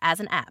desktop or as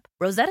an app.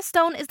 Rosetta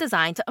Stone is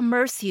designed to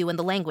immerse you in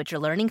the language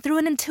you're learning through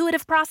an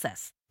intuitive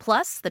process.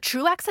 Plus, the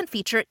True Accent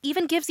feature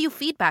even gives you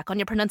feedback on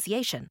your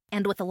pronunciation.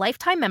 And with a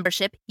lifetime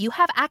membership, you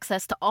have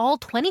access to all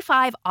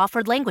 25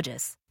 offered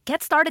languages.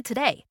 Get started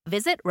today.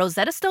 Visit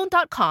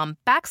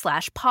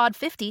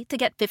rosettastone.com/pod50 to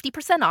get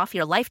 50% off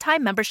your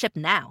lifetime membership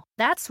now.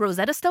 That's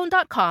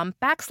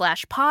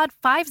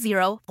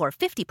rosettastone.com/pod50 for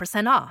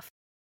 50% off.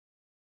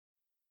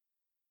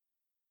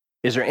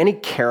 Is there any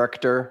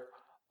character,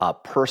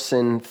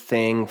 person,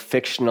 thing,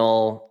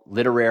 fictional,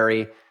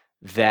 literary,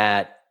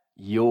 that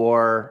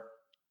you're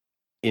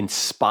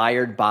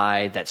inspired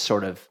by that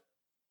sort of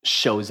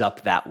shows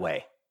up that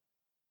way?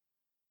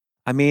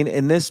 I mean,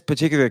 in this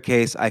particular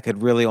case, I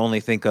could really only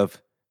think of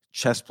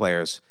chess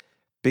players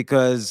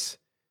because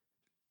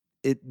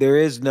there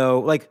is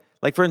no, like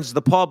for instance,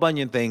 the Paul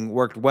Bunyan thing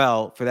worked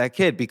well for that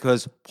kid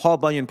because Paul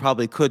Bunyan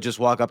probably could just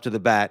walk up to the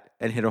bat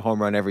and hit a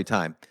home run every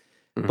time.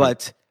 Mm-hmm.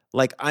 But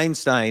like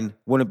Einstein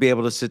wouldn't be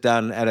able to sit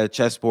down at a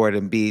chessboard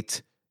and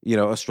beat,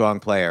 a strong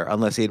player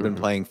unless he'd been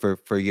playing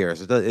for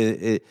years.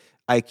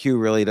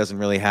 IQ really doesn't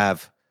really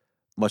have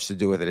much to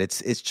do with it.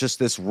 It's just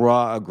this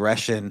raw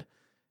aggression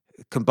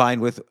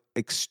combined with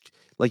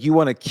you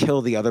want to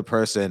kill the other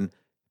person,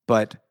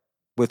 but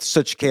with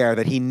such care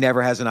that he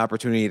never has an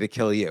opportunity to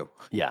kill you.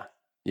 Yeah.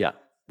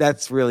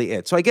 That's really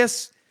it. So I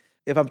guess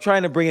if I'm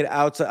trying to bring it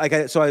outside,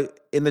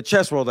 in the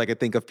chess world, I could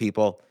think of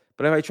people,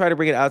 but if I try to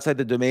bring it outside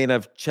the domain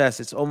of chess,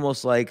 it's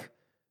almost like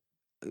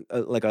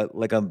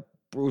a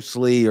Bruce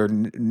Lee or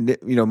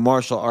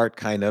martial art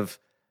kind of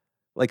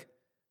like.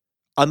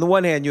 On the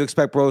one hand, you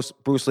expect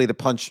Bruce Lee to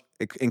punch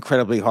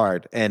incredibly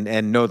hard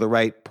and know the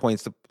right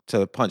points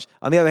to punch.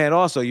 On the other hand,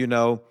 also,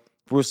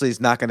 Bruce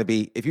Lee's not going to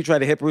be, if you try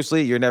to hit Bruce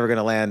Lee, you're never going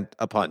to land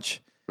a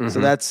punch.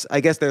 Mm-hmm. So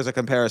I guess there's a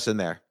comparison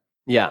there.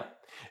 Yeah.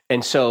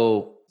 And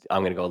so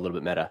I'm going to go a little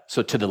bit meta.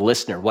 So to the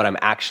listener, what I'm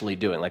actually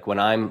doing, like when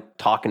I'm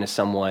talking to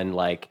someone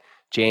like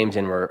James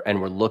and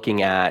we're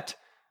looking at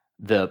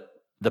the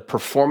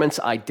performance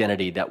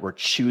identity that we're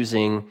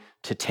choosing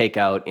to take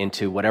out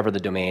into whatever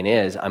the domain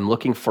is, I'm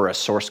looking for a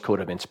source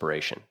code of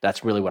inspiration.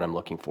 That's really what I'm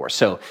looking for.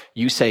 So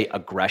you say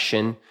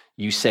aggression,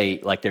 you say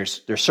like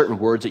there's certain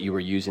words that you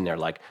were using there,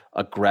 like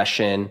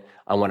aggression,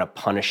 I want to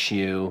punish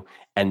you,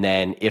 and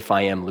then if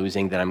I am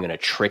losing, then I'm going to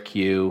trick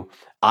you.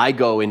 I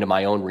go into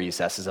my own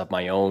recesses of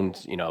my own,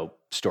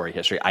 story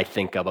history. I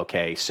think of,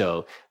 okay,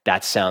 so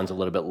that sounds a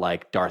little bit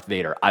like Darth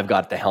Vader. I've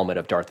got the helmet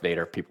of Darth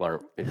Vader.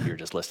 If you're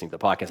just listening to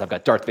the podcast, I've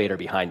got Darth Vader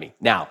behind me.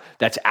 Now,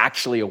 that's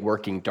actually a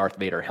working Darth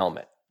Vader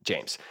helmet,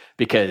 James,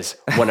 because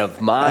one of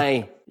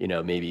my,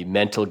 maybe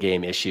mental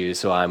game issues,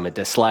 so I'm a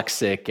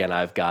dyslexic and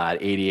I've got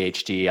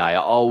ADHD. I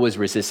always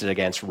resisted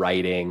against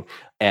writing,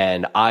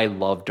 and I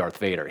love Darth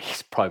Vader.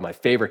 He's probably my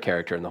favorite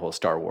character in the whole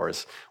Star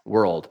Wars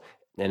world,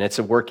 and it's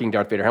a working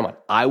Darth Vader helmet.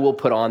 I will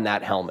put on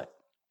that helmet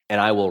and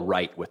I will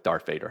write with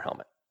Darth Vader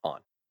helmet on.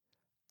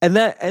 And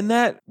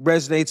that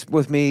resonates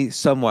with me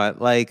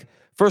somewhat. Like,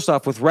 first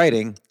off, with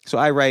writing, so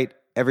I write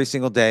every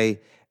single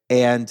day,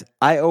 and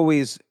I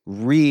always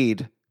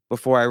read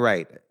before I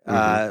write.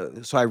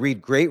 Mm-hmm. So I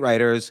read great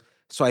writers,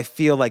 so I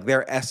feel like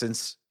their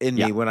essence in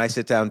me when I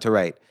sit down to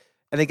write.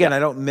 And again, I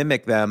don't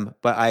mimic them,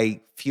 but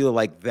I feel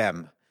like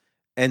them.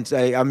 And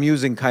I'm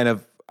using kind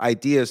of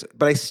ideas,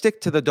 but I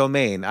stick to the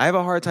domain. I have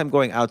a hard time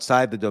going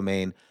outside the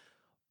domain.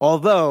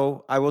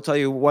 Although, I will tell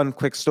you one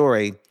quick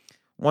story.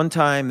 One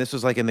time, this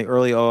was like in the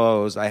early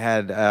 00s, I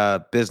had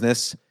a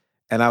business,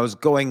 and I was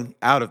going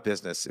out of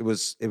business. It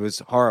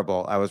was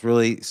horrible. I was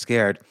really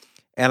scared.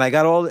 And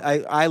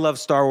I love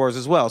Star Wars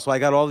as well. So I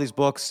got all these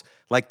books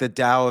like The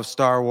Tao of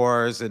Star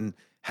Wars and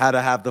How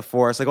to Have the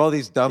Force, like all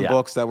these dumb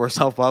books that were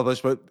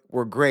self-published, but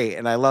were great.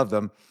 And I love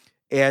them.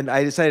 And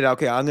I decided,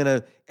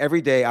 okay,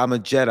 every day I'm a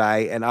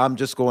Jedi and I'm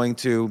just going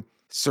to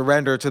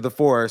surrender to the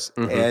Force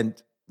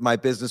and my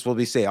business will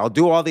be safe. I'll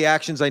do all the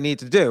actions I need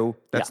to do.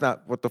 That's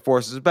not what the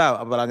Force is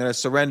about, but I'm going to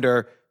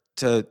surrender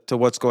to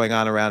what's going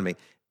on around me.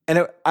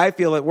 And I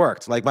feel it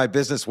worked. Like my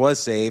business was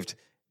saved.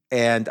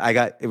 And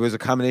it was a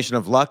combination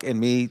of luck and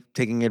me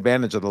taking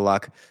advantage of the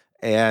luck.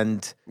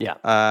 And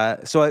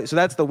so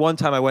that's the one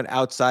time I went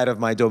outside of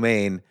my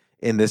domain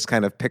in this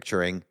kind of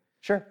picturing.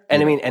 Sure.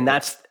 And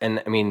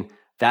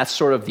that's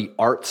sort of the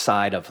art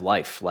side of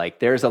life. Like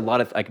there's a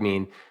lot of,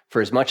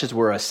 for as much as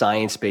we're a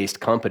science-based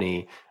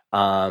company,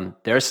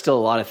 there's still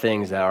a lot of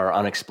things that are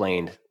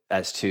unexplained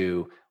as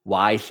to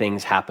why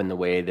things happen the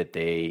way that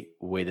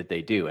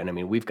they do.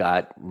 And we've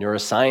got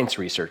neuroscience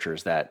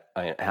researchers that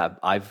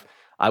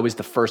I was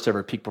the first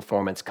ever peak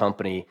performance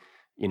company,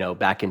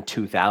 back in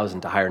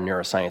 2000 to hire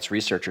neuroscience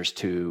researchers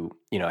to,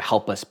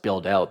 help us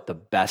build out the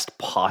best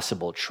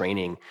possible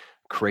training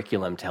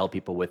curriculum to help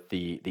people with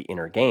the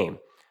inner game.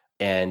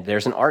 And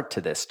there's an art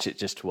to this,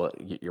 to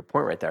your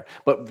point right there.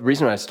 But the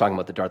reason I was talking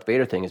about the Darth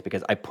Vader thing is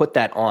because I put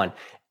that on,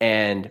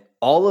 and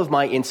all of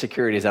my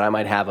insecurities that I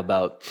might have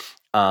about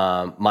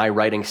my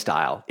writing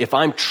style, if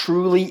I'm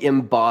truly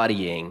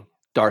embodying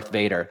Darth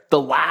Vader,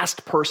 the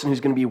last person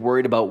who's going to be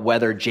worried about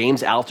whether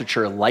James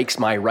Altucher likes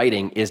my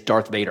writing is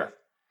Darth Vader.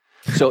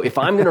 So if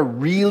I'm going to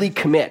really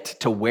commit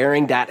to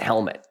wearing that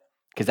helmet,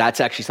 because that's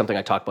actually something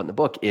I talk about in the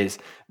book, is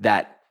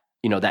that,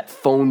 that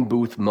phone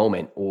booth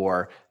moment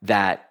or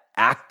that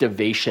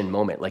activation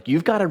moment. Like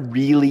you've got to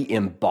really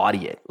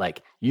embody it.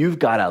 Like you've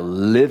got to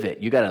live it.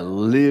 You got to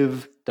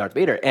live Darth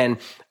Vader. And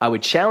I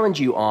would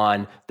challenge you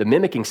on the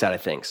mimicking side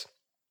of things,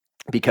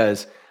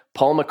 because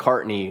Paul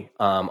McCartney,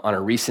 on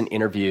a recent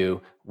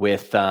interview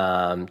with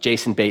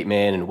Jason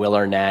Bateman and Will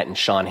Arnett and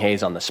Sean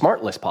Hayes on the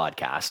Smart List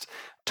podcast,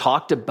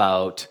 talked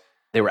about,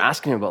 they were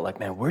asking him about like,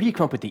 man, where do you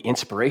come up with the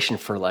inspiration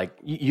for like,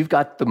 you've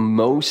got the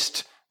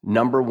most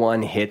number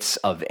one hits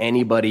of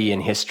anybody in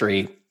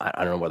history.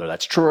 I don't know whether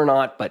that's true or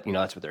not, but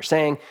that's what they're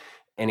saying.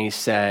 And he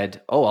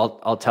said,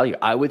 I'll tell you,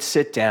 I would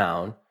sit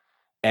down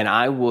and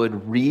I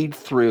would read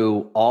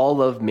through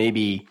all of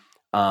maybe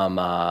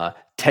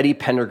Teddy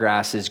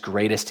Pendergrass's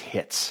greatest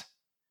hits.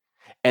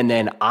 And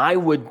then I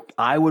would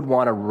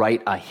want to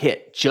write a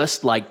hit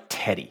just like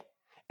Teddy.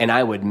 And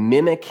I would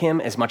mimic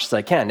him as much as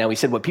I can. Now, he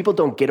said what people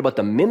don't get about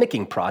the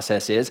mimicking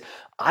process is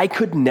I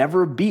could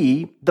never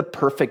be the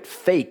perfect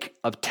fake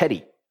of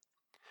Teddy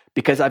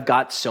because I've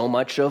got so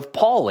much of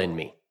Paul in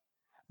me.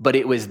 But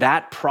it was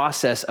that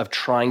process of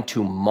trying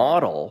to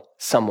model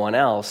someone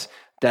else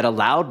that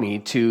allowed me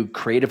to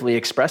creatively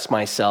express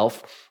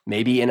myself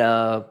maybe in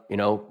a,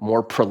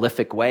 more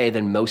prolific way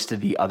than most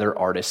of the other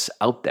artists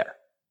out there.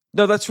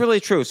 No, that's really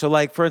true. So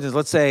like, for instance,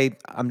 let's say,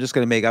 I'm just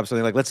going to make up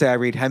something like, let's say I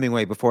read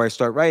Hemingway before I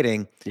start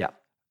writing. Yeah.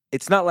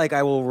 It's not like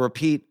I will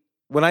repeat,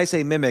 when I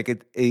say mimic,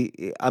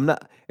 it's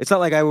not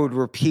like I would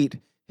repeat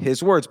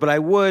his words, but I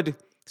would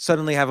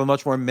suddenly have a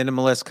much more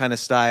minimalist kind of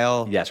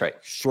style. That's right.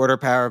 Shorter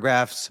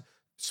paragraphs,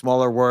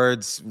 smaller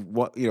words,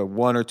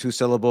 one or two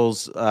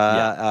syllables.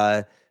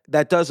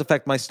 That does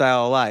affect my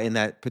style a lot in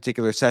that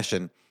particular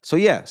session. So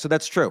so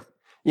that's true.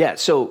 Yeah.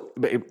 So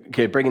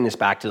bringing this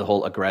back to the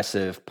whole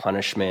aggressive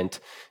punishment,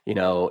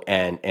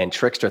 and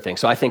trickster thing.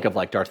 So I think of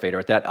like Darth Vader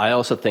with that. I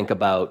also think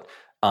about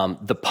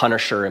the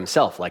Punisher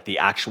himself, like the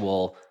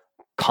actual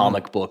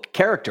comic book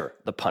character,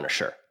 the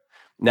Punisher.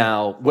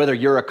 Now, whether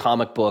you're a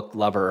comic book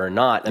lover or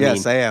not,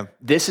 I am.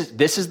 This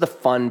is the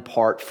fun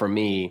part for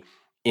me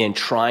in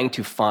trying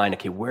to find,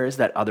 okay, where's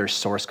that other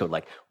source code?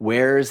 Like,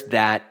 where's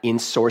that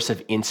source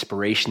of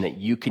inspiration that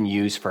you can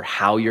use for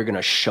how you're going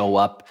to show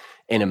up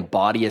and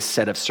embody a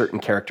set of certain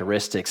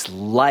characteristics,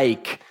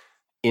 like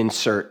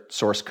insert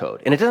source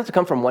code. And it doesn't have to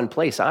come from one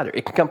place either.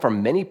 It can come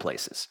from many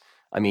places.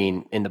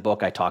 In the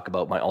book, I talk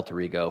about my alter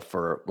ego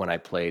for when I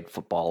played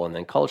football and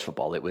then college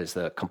football. It was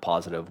the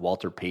composite of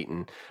Walter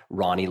Payton,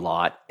 Ronnie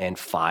Lott, and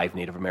 5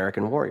 Native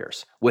American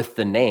warriors with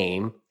the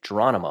name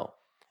Geronimo.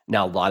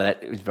 Now, a lot of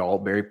that is all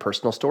very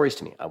personal stories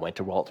to me. I went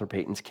to Walter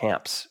Payton's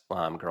camps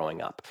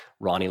growing up.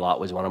 Ronnie Lott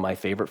was one of my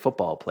favorite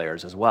football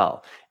players as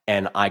well.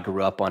 And I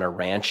grew up on a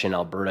ranch in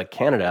Alberta,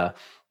 Canada,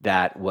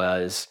 that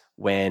was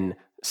when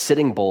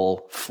Sitting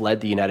Bull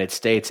fled the United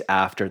States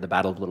after the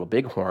Battle of Little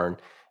Bighorn,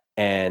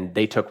 and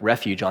they took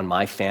refuge on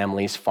my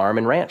family's farm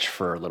and ranch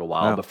for a little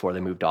while before they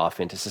moved off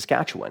into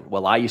Saskatchewan.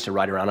 Well, I used to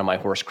ride around on my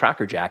horse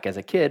Crackerjack as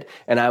a kid,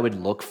 and I would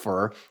look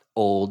for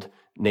old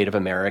Native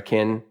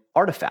American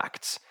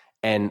artifacts.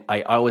 And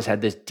I always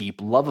had this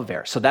deep love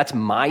affair. So that's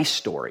my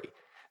story.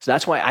 So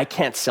that's why I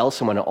can't sell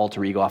someone an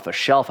alter ego off a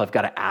shelf. I've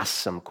got to ask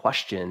some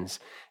questions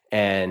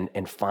and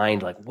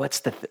find like,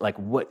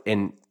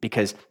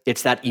 because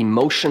it's that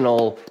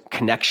emotional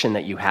connection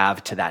that you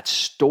have to that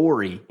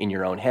story in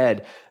your own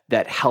head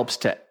that helps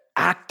to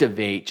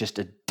activate just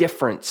a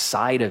different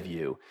side of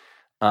you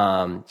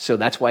So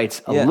that's why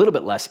it's a little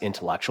bit less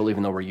intellectual,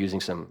 even though we're using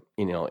some,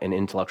 an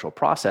intellectual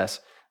process.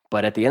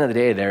 But at the end of the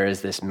day, there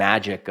is this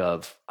magic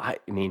of, I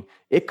mean,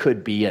 it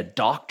could be a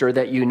doctor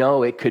that you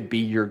know, it could be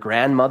your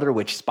grandmother,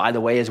 which, by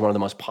the way, is one of the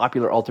most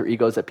popular alter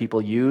egos that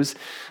people use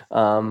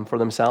for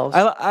themselves.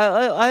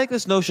 I like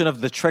this notion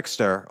of the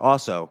trickster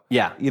also.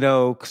 Yeah.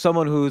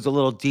 Someone who's a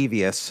little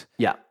devious.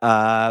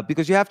 Yeah.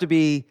 Because you have to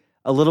be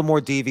a little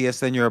more devious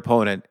than your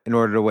opponent in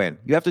order to win.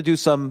 You have to do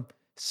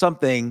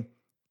something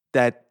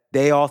that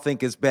they all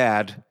think is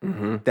bad,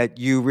 that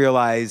you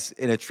realize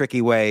in a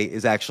tricky way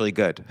is actually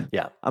good.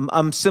 Yeah.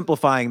 I'm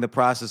simplifying the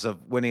process of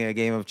winning a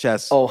game of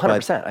chess. Oh,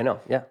 100%. I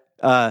know. Yeah.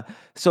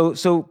 So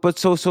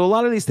a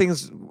lot of these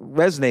things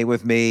resonate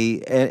with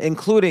me,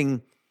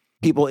 including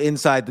people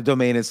inside the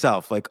domain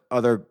itself, like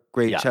other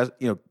great chess,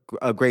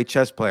 a great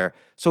chess player.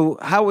 So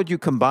how would you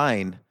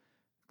combine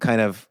kind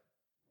of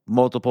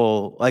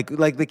multiple, like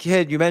the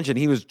kid you mentioned,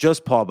 he was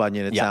just Paul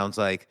Bunyan, it sounds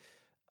like.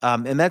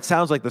 And that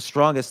sounds like the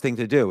strongest thing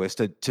to do is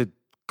to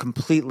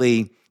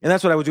completely, and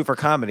that's what I would do for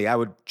comedy. I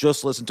would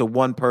just listen to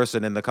one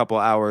person in the couple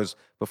hours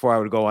before I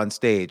would go on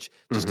stage,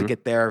 just to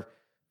get there,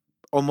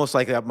 almost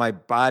like my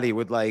body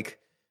would like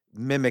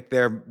mimic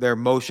their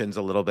motions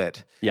a little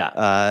bit.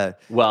 Yeah.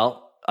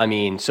 Well, I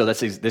mean, so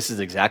this is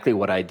exactly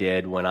what I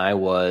did when I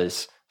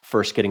was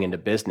first getting into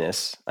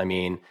business. I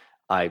mean,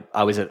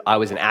 I was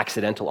an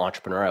accidental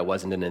entrepreneur. I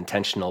wasn't an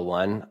intentional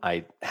one.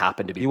 I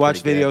happened to be. You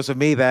watched videos of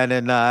me then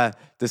and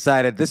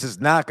decided this is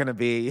not going to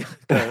be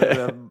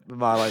the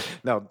model.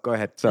 No, go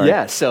ahead. Sorry.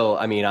 Yeah. So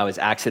I mean, I was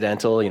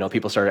accidental.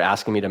 People started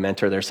asking me to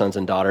mentor their sons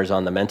and daughters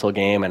on the mental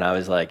game, and I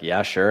was like,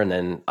 yeah, sure. And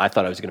then I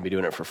thought I was going to be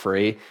doing it for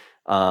free.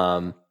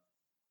 And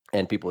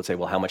people would say,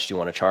 well, how much do you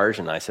want to charge?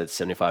 And I said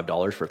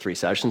 $75 for 3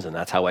 sessions, and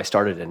that's how I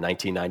started in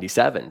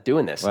 1997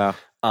 doing this. Wow.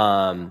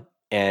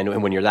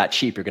 And when you're that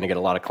cheap, you're going to get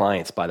a lot of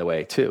clients, by the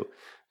way, too.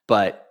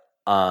 But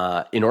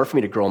in order for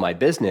me to grow my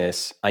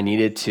business,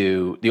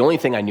 the only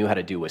thing I knew how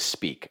to do was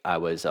speak. I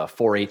was a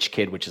 4-H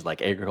kid, which is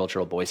like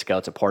agricultural Boy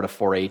Scouts. A part of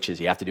 4-H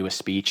is you have to do a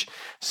speech.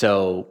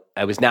 So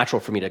it was natural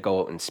for me to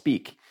go out and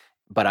speak.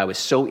 But I was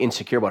so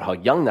insecure about how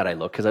young that I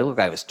looked, because I looked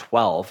like I was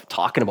 12,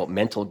 talking about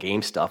mental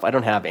game stuff. I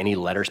don't have any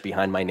letters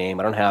behind my name.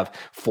 I don't have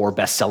 4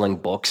 best-selling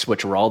books,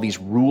 which were all these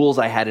rules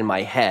I had in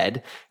my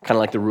head, kind of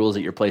like the rules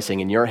that you're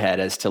placing in your head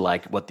as to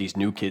like what these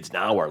new kids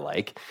now are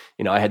like.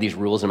 I had these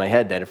rules in my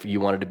head that if you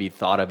wanted to be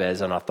thought of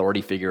as an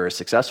authority figure or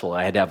successful,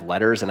 I had to have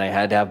letters and I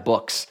had to have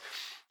books.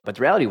 But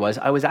the reality was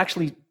I was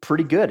actually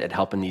pretty good at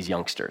helping these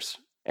youngsters.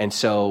 And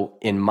so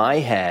in my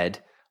head,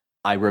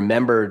 I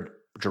remembered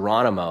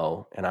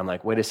Geronimo, and I'm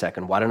like, wait a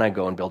second, why don't I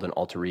go and build an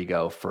alter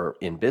ego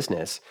in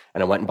business?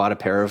 And I went and bought a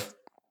pair of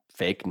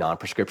fake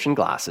non-prescription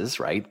glasses,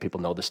 right?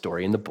 People know the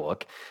story in the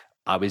book.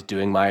 I was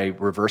doing my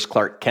reverse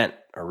Clark Kent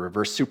or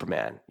reverse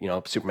Superman.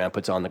 Superman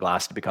puts on the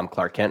glasses to become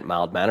Clark Kent,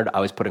 mild-mannered.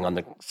 I was putting on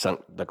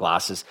the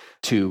glasses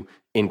to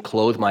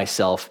enclose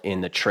myself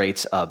in the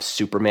traits of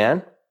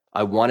Superman.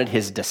 I wanted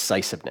his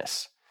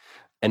decisiveness.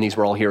 And these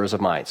were all heroes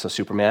of mine. So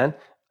Superman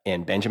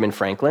and Benjamin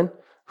Franklin,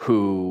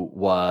 who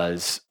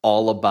was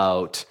all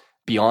about,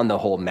 beyond the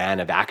whole man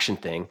of action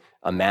thing,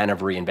 a man of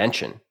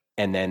reinvention.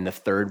 And then the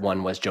third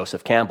one was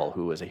Joseph Campbell,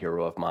 who was a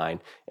hero of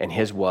mine. And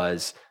his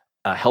was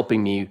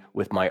helping me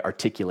with my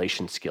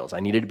articulation skills. I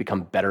needed to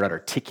become better at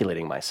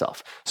articulating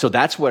myself. So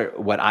that's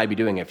what I'd be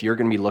doing. If you're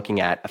going to be looking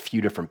at a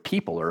few different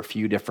people or a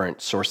few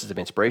different sources of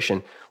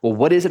inspiration, well,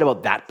 what is it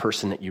about that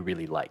person that you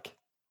really like?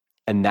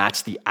 And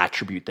that's the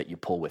attribute that you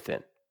pull within.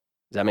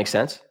 Does that make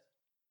sense?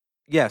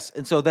 Yes.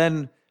 And so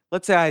then,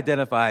 let's say I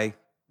identify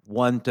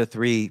 1 to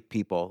 3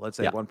 people. Let's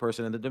say one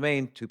person in the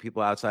domain, 2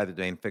 people outside the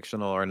domain,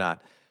 fictional or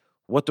not.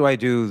 What do I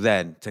do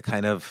then to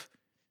kind of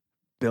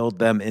build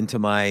them into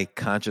my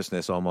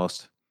consciousness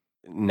almost?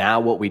 Now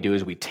what we do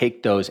is we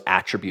take those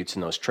attributes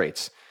and those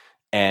traits,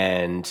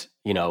 and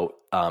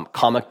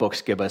comic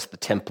books give us the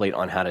template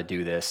on how to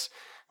do this,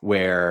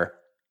 where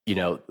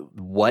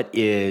what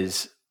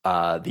is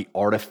the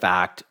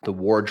artifact, the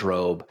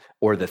wardrobe,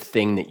 or the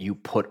thing that you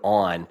put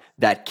on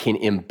that can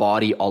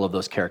embody all of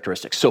those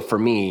characteristics. So for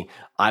me,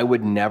 I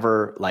would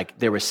never,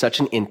 there was such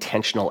an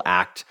intentional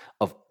act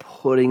of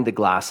putting the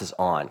glasses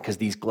on, because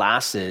these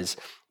glasses,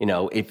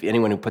 if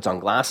anyone who puts on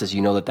glasses,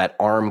 that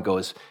arm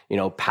goes,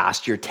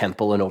 past your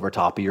temple and over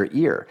top of your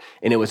ear.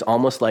 And it was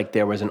almost like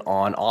there was an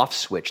on-off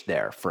switch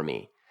there for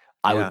me.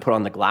 I would put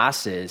on the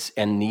glasses,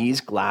 and these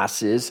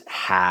glasses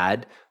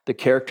had the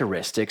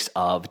characteristics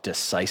of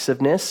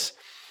decisiveness,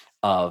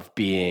 of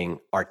being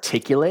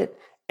articulate,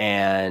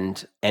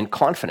 and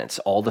confidence,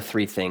 all the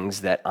 3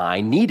 things that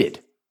I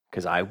needed,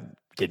 because I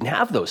didn't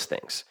have those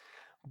things.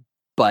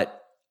 But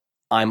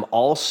I'm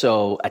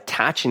also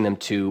attaching them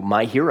to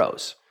my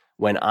heroes.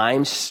 When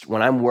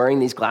I'm wearing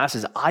these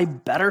glasses, I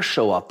better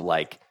show up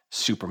like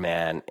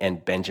Superman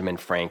and Benjamin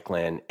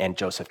Franklin and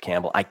Joseph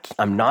Campbell.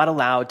 I'm not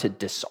allowed to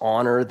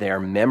dishonor their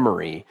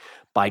memory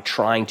by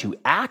trying to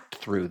act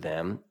through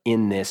them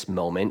in this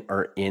moment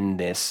or in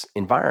this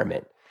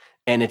environment.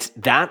 And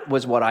that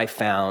was what I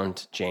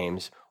found,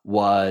 James,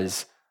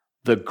 was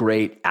the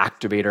great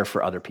activator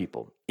for other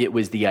people. It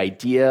was the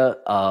idea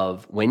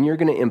of when you're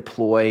going to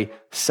employ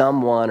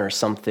someone or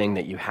something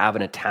that you have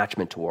an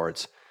attachment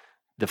towards,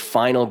 the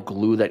final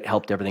glue that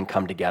helped everything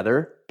come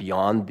together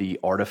beyond the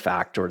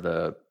artifact or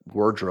the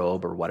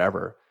wardrobe or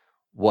whatever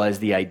was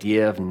the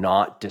idea of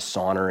not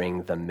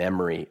dishonoring the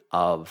memory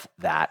of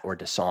that or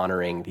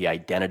dishonoring the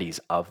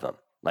identities of them.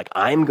 Like,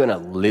 I'm going to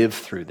live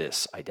through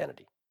this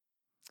identity.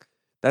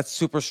 That's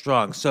super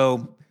strong.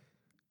 So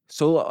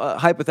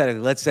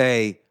hypothetically, let's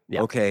say,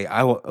 okay,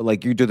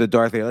 like you do the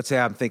Darth Vader. Let's say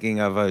I'm thinking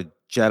of a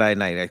Jedi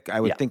Knight.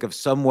 I would think of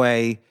some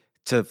way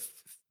to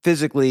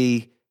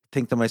physically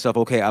think to myself,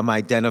 okay, I'm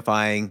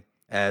identifying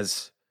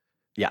as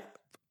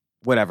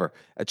whatever,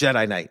 a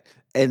Jedi Knight.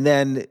 And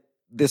then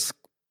this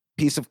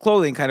piece of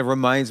clothing kind of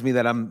reminds me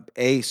that I'm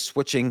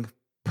switching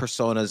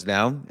personas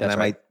now, and I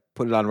might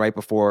put it on right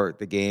before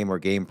the game or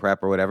game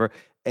prep or whatever.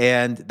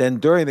 And then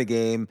during the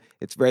game,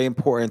 it's very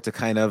important to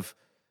kind of,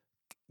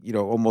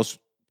 almost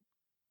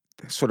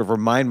sort of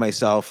remind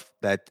myself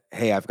that,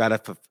 hey, I've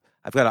got to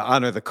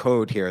honor the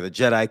code here, the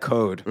Jedi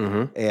code,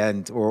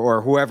 and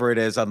or whoever it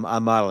is I'm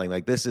modeling.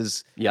 Like, this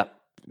is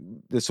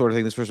the sort of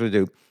thing this person would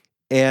do,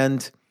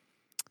 and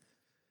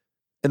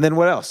then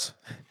what else?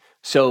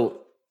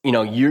 So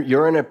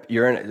you're in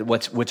a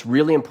what's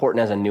really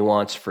important as a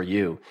nuance for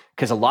you,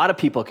 because a lot of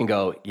people can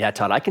go, yeah,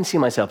 Todd, I can see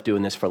myself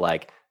doing this for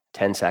like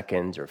 10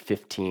 seconds or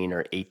 15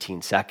 or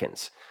 18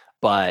 seconds,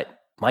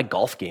 but my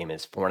golf game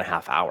is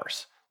 4.5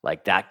 hours.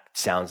 Like, that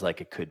sounds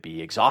like it could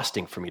be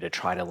exhausting for me to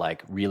try to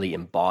like really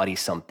embody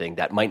something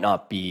that might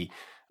not be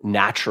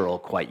natural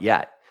quite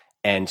yet.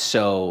 And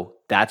so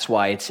that's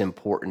why it's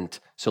important.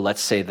 So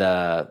let's say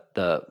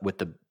with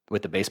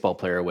the baseball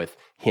player, with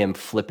him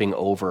flipping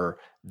over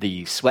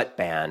the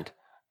sweatband,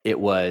 there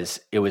was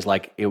an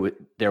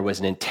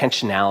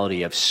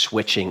intentionality of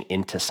switching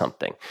into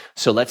something.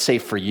 So let's say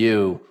for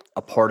you,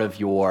 a part of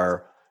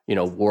your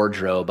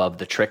wardrobe of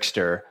the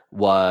trickster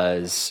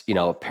was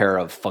a pair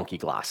of funky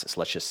glasses,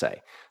 let's just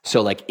say.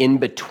 So like, in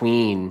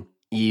between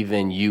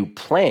even you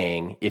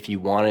playing, if you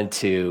wanted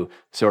to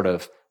sort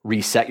of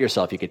reset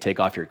yourself, you could take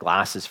off your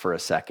glasses for a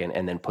second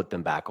and then put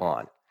them back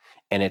on.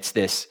 And it's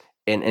this.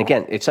 And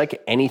again, it's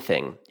like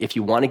anything. If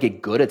you want to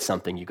get good at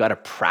something, you got to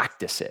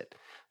practice it.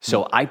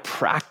 So I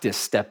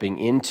practiced stepping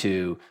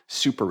into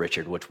Super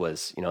Richard, which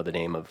was, the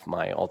name of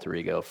my alter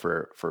ego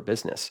for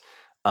business.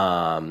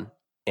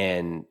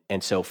 And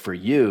so for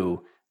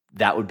you,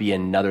 that would be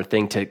another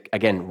thing to,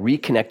 again,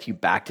 reconnect you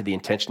back to the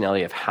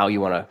intentionality of how you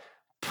want to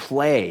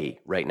play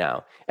right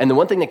now. And the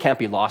one thing that can't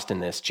be lost in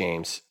this,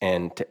 James,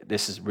 and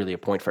this is really a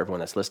point for everyone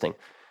that's listening,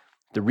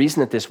 the reason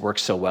that this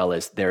works so well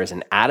is there is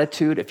an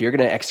attitude. If you're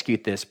going to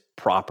execute this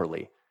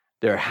properly,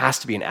 there has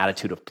to be an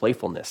attitude of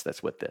playfulness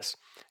that's with this,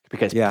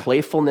 because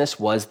playfulness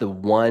was the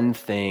one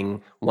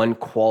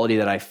quality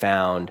that I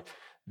found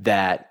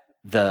that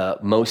the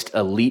most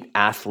elite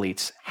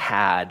athletes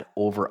had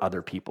over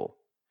other people.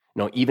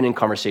 Even in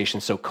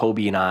conversations. So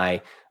Kobe and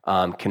I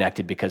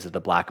connected because of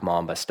the Black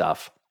Mamba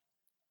stuff.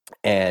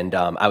 And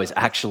I was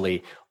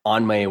actually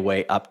on my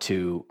way up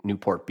to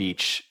Newport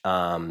Beach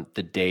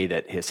the day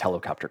that his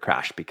helicopter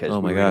crashed, because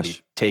we were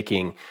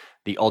taking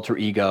the alter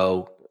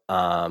ego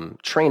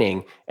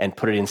training and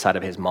put it inside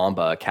of his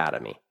Mamba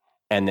Academy.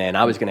 And then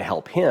I was going to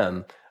help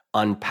him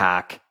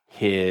unpack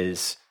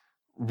his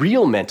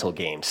real mental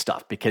game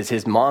stuff, because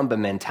his Mamba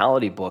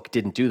mentality book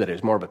didn't do that. It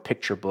was more of a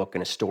picture book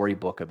and a story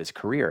book of his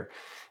career.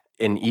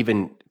 And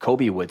even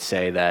Kobe would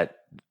say that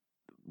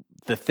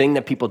the thing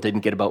that people didn't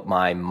get about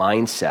my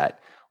mindset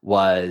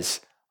was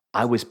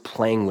I was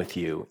playing with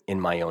you in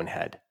my own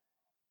head,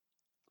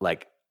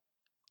 like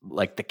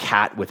the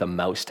cat with a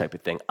mouse type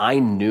of thing. I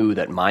knew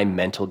that my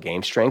mental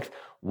game strength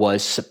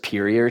was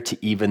superior to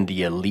even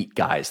the elite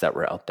guys that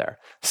were out there.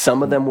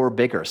 Some of them were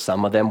bigger,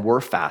 some of them were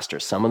faster,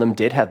 some of them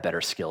did have better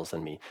skills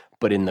than me.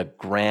 But in the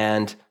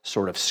grand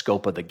sort of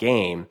scope of the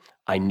game,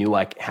 I knew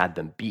I had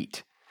them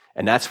beat.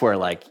 And that's where,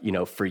 like,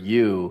 for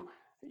you,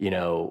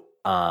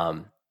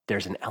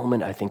 there's an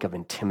element, I think, of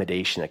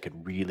intimidation that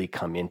could really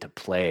come into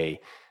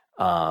play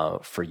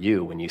for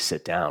you when you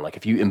sit down. Like,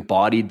 if you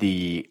embodied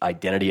the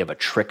identity of a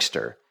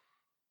trickster,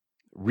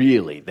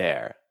 really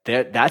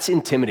that's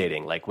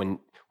intimidating. Like, when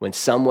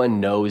someone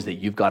knows that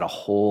you've got a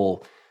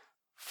whole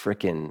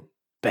freaking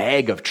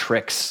bag of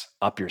tricks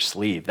up your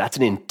sleeve, that's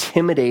an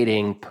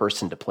intimidating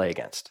person to play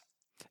against.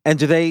 And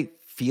do they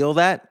feel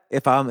that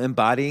if I'm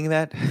embodying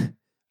that?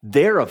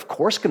 They're of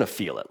course going to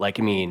feel it. Like,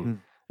 I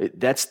mean,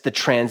 that's the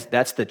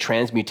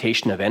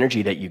transmutation of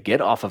energy that you get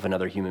off of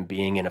another human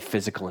being in a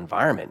physical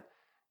environment.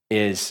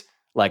 Is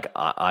like,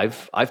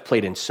 I've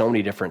played in so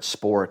many different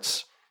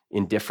sports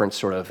in different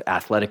sort of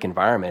athletic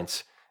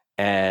environments,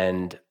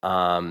 and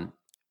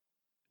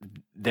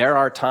there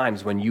are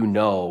times when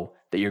that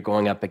you're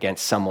going up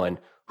against someone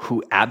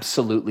who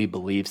absolutely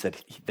believes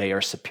that they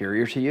are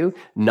superior to you,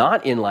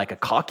 not in like a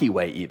cocky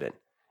way even,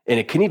 and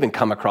it can even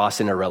come across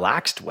in a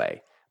relaxed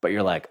way. But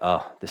you're like,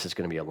 oh, this is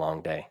going to be a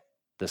long day.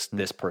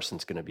 This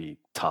person's going to be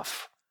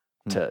tough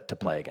to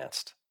play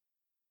against.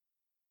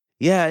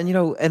 Yeah,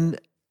 and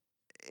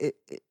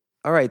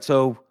All right,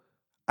 so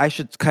I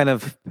should kind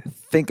of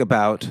think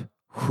about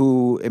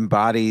who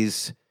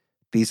embodies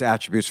these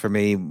attributes for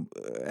me.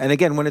 And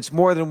again, when it's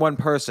more than one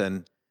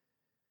person,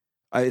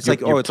 it's You're,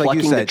 like, you're it's like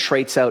you plucking the said.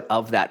 traits out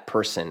of that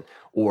person,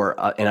 or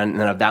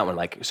and of that one.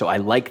 Like, so I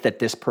like that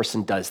this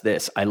person does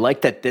this. I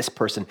like that this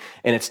person,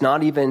 and it's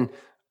not even.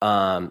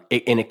 And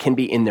it can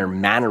be in their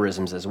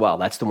mannerisms as well.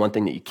 That's the one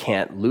thing that you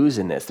can't lose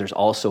in this. There's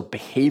also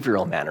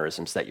behavioral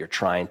mannerisms that you're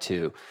trying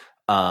to,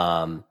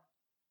 borrow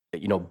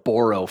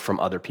from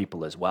other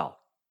people as well.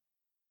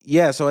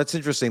 Yeah, so that's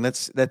interesting.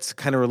 That's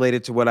kind of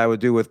related to what I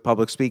would do with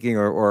public speaking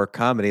or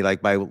comedy,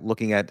 like by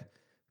looking at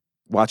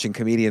watching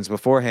comedians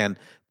beforehand.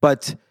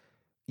 But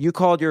you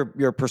called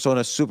your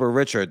persona Super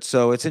Richard,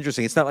 so it's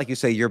interesting. It's not like you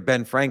say you're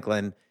Ben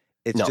Franklin.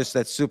 It's No. just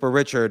that Super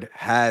Richard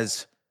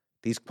has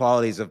these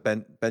qualities of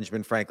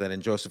Benjamin Franklin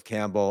and Joseph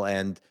Campbell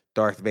and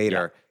Darth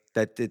Vader.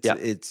 That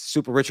it's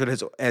Super Richard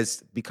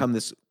has become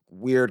this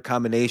weird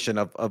combination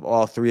of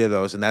all three of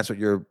those, and that's what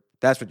you're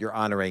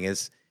honoring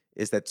is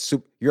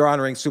that you're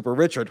honoring Super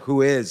Richard,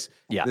 who is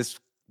this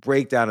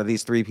breakdown of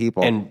these three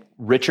people. And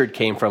Richard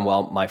came from,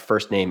 well, my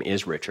first name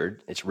is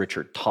Richard. It's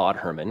Richard Todd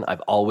Herman.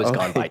 I've always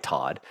gone by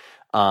Todd.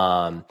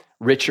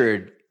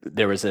 Richard,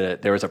 there was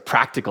a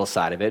practical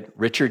side of it.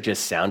 Richard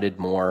just sounded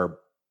more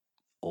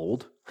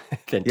old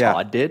than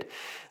Todd did.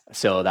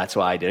 So that's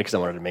why I did it, because I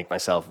wanted to make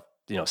myself,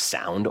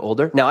 sound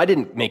older. Now, I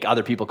didn't make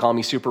other people call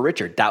me Super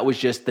Richard. That was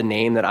just the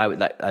name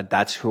that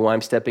that's who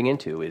I'm stepping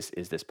into is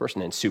this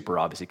person. And super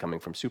obviously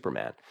coming from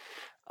Superman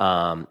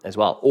as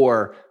well.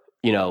 Or,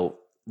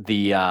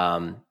 the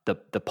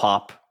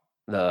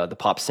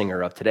pop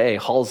singer of today,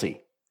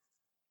 Halsey,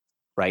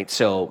 right?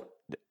 So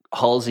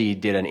Halsey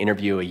did an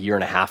interview a year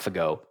and a half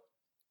ago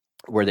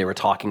where they were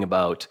talking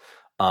about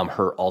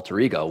her alter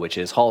ego, which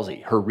is Halsey.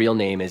 Her real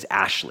name is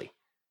Ashley.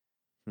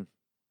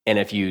 And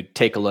if you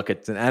take a look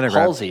at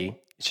Halsey,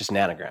 it's just an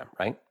anagram,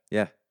 right?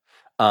 Yeah.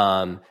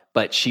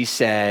 But she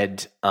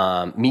said,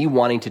 me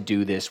wanting to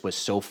do this was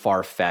so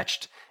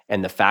far-fetched,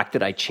 and the fact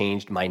that I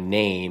changed my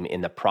name in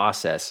the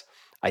process,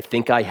 I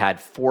think I had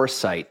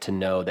foresight to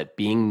know that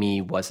being me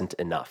wasn't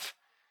enough.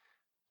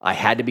 I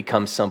had to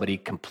become somebody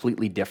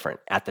completely different.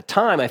 At the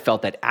time, I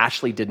felt that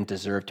Ashley didn't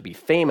deserve to be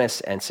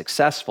famous and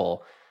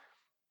successful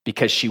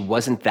because she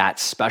wasn't that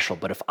special.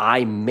 But if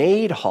I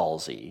made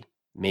Halsey,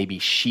 maybe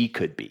she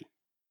could be.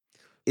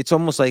 It's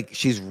almost like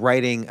she's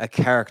writing a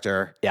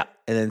character and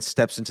then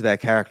steps into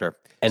that character.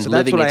 And so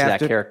living into that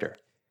character.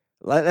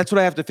 That's what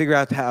I have to figure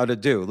out how to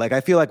do. Like,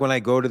 I feel like when I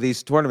go to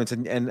these tournaments,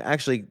 and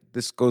actually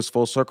this goes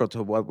full circle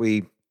to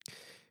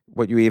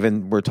what you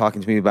even were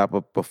talking to me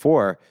about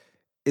before,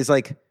 is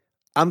like,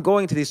 I'm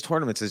going to these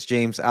tournaments as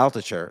James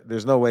Altucher.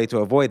 There's no way to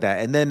avoid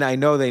that. And then I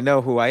know they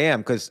know who I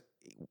am, because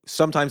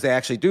sometimes they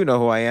actually do know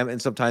who I am,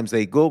 and sometimes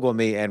they Google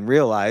me and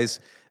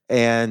realize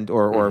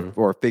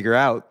or figure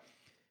out.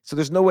 So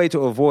there's no way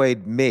to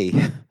avoid me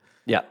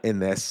in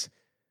this.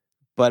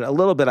 But a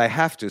little bit I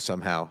have to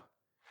somehow.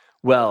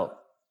 Well,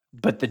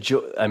 but the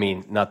joy,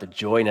 not the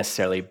joy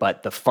necessarily,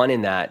 but the fun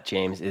in that,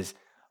 James, is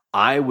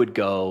I would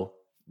go,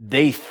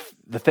 the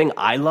thing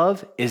I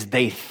love is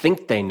they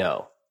think they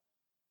know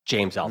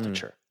James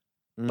Altucher,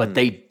 but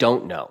they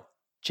don't know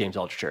James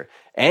Altucher.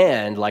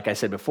 And like I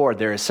said before,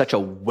 there is such a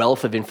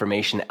wealth of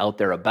information out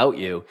there about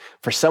you.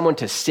 For someone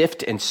to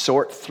sift and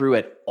sort through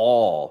it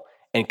all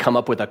and come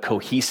up with a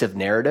cohesive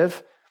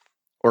narrative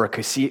or a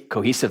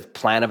cohesive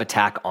plan of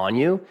attack on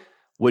you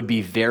would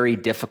be very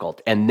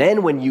difficult. And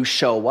then when you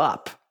show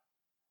up,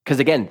 because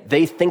again,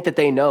 they think that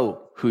they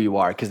know who you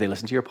are because they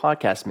listen to your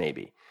podcast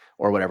maybe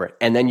or whatever.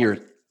 And then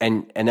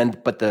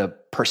but the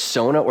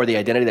persona or the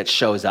identity that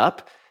shows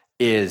up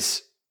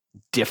is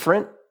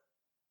different.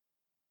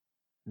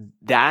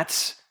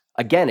 That's,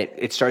 again,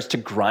 it starts to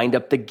grind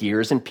up the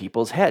gears in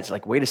people's heads.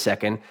 Like, wait a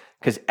second,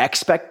 because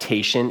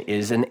expectation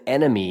is an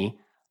enemy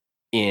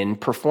in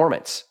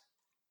performance.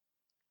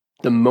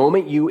 The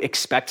moment you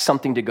expect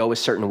something to go a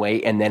certain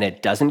way and then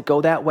it doesn't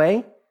go that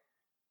way,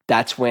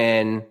 that's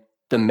when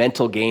the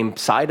mental game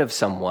side of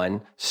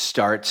someone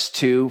starts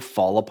to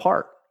fall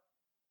apart.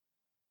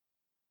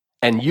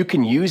 And you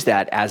can use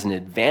that as an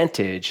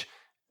advantage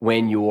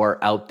when you're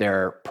out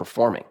there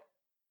performing.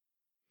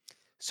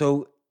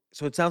 So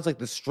it sounds like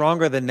the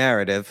stronger the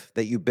narrative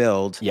that you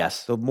build,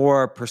 the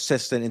more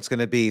persistent it's going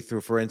to be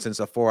through, for instance,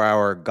 a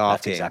 4-hour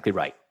golf game. That's exactly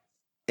right.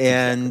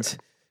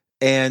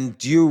 And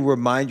do you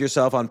remind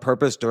yourself on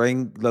purpose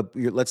during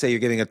let's say you're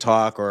giving a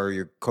talk or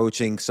you're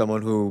coaching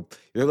someone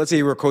let's say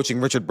you were coaching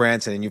Richard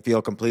Branson and you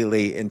feel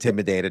completely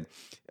intimidated,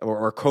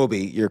 or Kobe,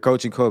 you're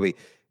coaching Kobe.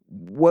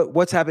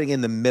 What's happening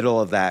in the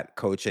middle of that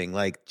coaching?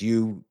 Like, do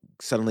you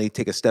suddenly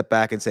take a step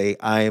back and say,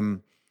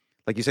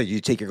 like you said, you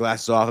take your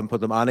glasses off and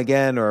put them on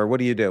again, or what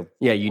do you do?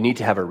 Yeah, you need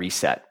to have a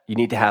reset. You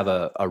need to have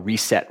a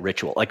reset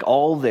ritual. Like,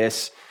 all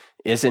this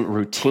isn't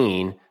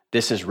routine.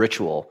 This is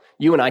ritual.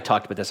 You and I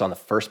talked about this on the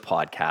first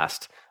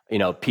podcast,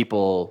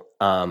 people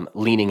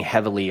leaning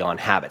heavily on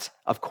habits.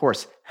 Of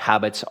course,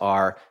 habits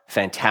are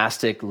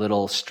fantastic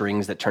little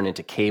strings that turn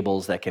into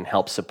cables that can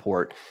help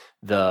support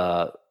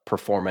the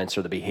performance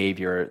or the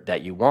behavior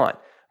that you want.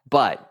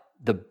 But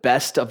the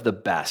best of the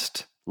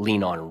best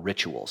lean on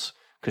rituals,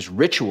 because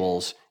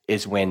rituals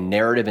is when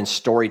narrative and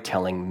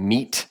storytelling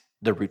meet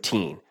the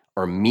routine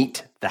or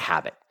meet the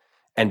habit.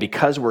 And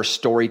because we're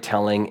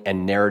storytelling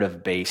and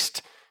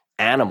narrative-based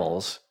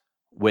animals,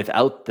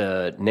 without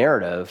the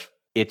narrative,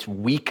 it's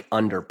weak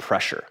under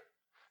pressure.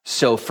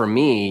 So for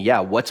me,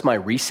 what's my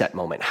reset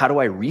moment? How do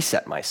I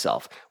reset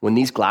myself? When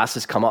these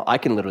glasses come up, I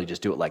can literally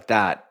just do it like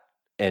that.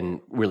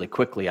 And really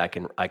quickly, I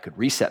could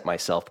reset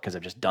myself because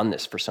I've just done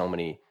this for so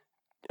many,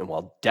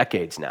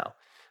 decades now.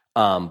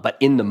 But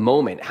in the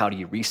moment, how do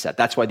you reset?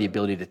 That's why the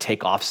ability to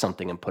take off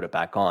something and put it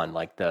back on,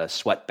 like the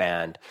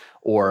sweatband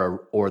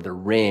or the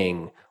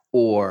ring,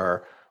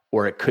 or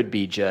it could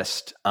be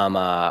just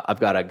I've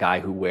got a guy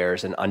who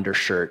wears an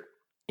undershirt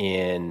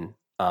in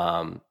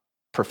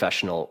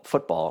professional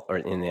football or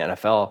in the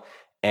NFL,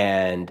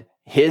 and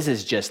his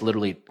is just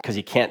literally because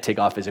he can't take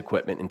off his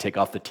equipment and take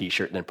off the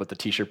t-shirt and then put the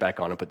t-shirt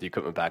back on and put the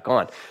equipment back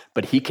on,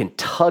 but he can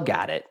tug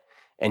at it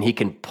and he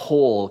can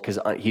pull, because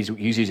he's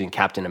using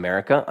Captain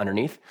America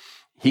underneath.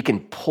 He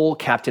can pull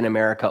Captain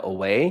America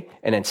away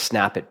and then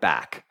snap it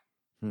back.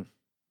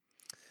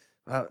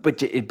 But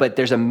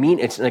there's a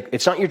it's like,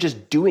 it's not you're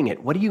just doing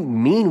it. What do you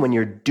mean when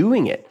you're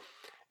doing it?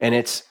 And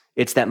it's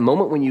that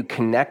moment when you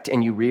connect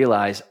and you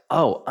realize,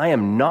 oh, I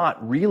am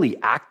not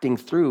really acting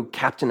through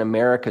Captain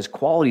America's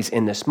qualities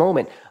in this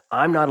moment.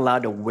 I'm not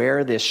allowed to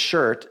wear this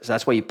shirt. So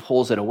that's why he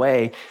pulls it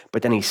away,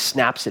 but then he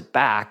snaps it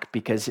back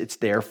because it's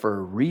there for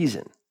a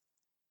reason.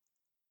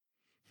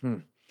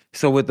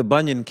 So with the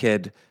Bunyan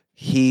kid,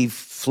 he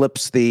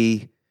flips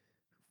the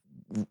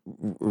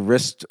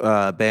wrist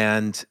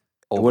band.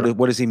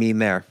 What does he mean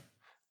there?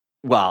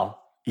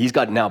 Well, he's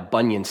got now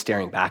Bunyan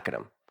staring back at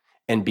him.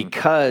 And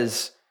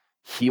because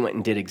he went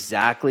and did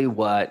exactly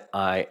what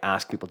I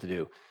asked people to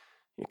do,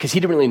 because he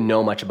didn't really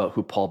know much about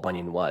who Paul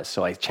Bunyan was.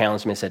 So I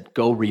challenged him and said,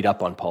 go read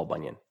up on Paul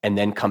Bunyan and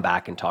then come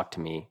back and talk to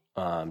me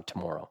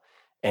tomorrow.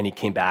 And he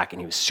came back and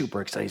he was super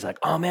excited. He's like,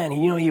 oh man,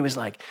 he was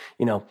like,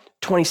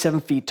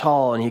 27 feet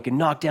tall and he could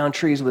knock down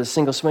trees with a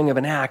single swing of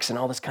an axe and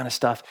all this kind of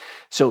stuff.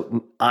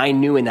 So I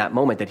knew in that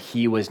moment that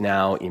he was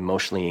now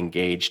emotionally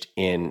engaged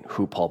in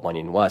who Paul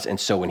Bunyan was. And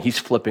so when he's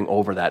flipping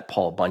over that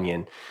Paul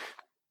Bunyan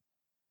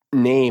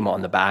name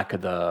on the back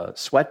of the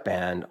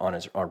sweatband on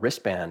his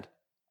wristband,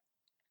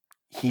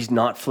 he's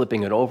not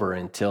flipping it over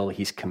until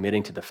he's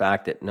committing to the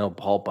fact that no,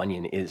 Paul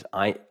Bunyan is,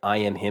 I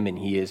am him and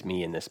he is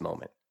me in this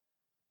moment.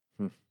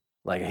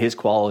 Like his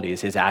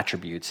qualities, his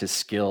attributes, his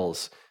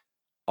skills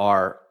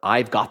are,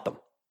 I've got them.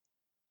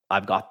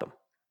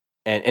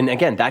 And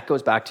again, that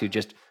goes back to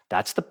just,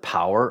 that's the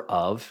power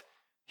of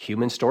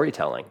human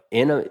storytelling.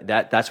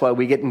 That's why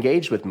we get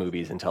engaged with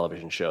movies and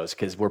television shows,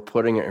 because we're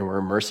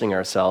immersing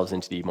ourselves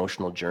into the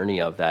emotional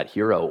journey of that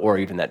hero or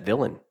even that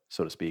villain,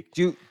 so to speak.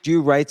 Do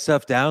you write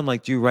stuff down?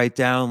 Like, do you write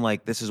down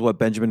like, this is what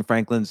Benjamin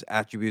Franklin's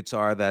attributes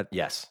are that,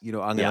 yes, I'm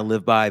going to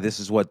live by. This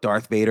is what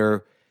Darth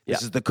Vader,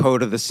 this is the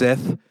code of the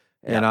Sith.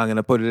 And I'm going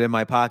to put it in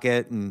my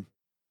pocket. And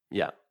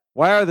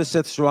why are the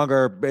Sith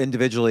stronger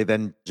individually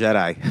than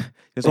Jedi?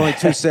 There's only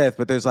 2 Sith,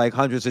 but there's like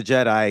hundreds of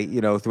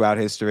Jedi, throughout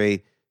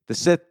history. The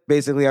Sith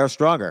basically are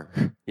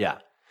stronger. Yeah.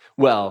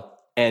 Well,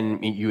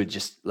 and you would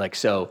just like,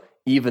 so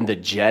even the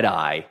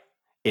Jedi,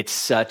 it's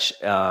such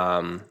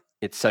an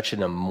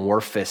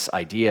amorphous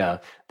idea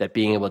that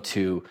being able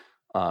to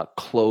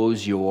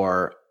close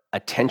your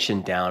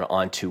attention down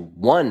onto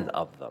one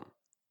of them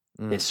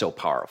is so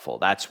powerful.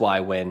 That's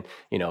why when,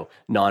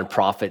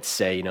 nonprofits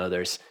say,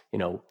 there's,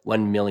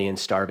 1 million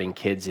starving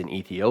kids in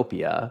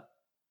Ethiopia,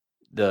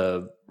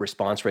 the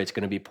response rate's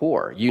going to be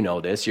poor. You know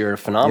this, you're a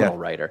phenomenal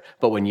writer.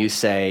 But when you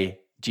say,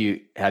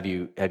 have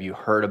you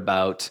heard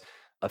about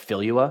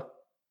Aphilua?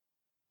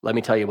 Let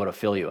me tell you about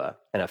Aphilua.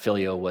 And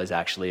Aphilua was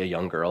actually a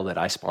young girl that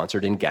I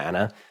sponsored in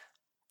Ghana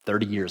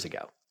 30 years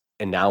ago.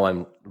 And now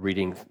I'm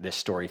reading this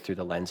story through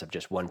the lens of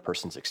just one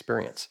person's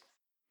experience.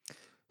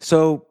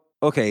 So,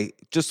 okay,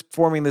 just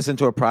forming this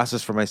into a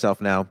process for myself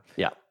now.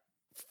 Yeah.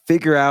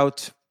 Figure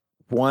out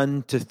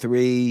 1 to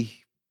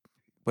 3,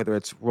 whether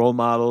it's role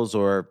models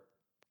or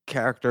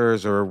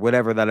characters or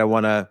whatever that I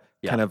want to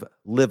kind of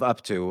live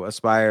up to,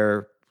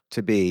 aspire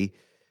to be.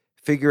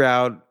 Figure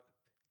out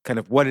kind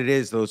of what it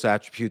is those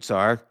attributes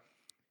are.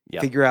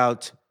 Yeah. Figure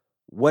out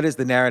what is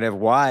the narrative.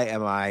 Why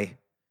am I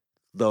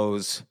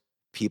those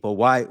people?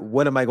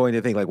 What am I going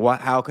to think?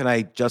 Like, how can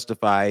I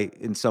justify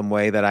in some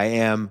way that I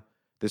am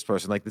this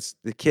person? Like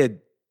the kid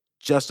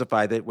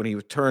justified that when he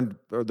turned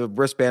the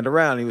wristband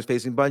around, he was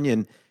facing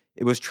Bunyan,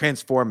 it was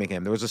transforming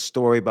him. There was a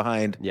story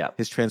behind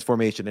his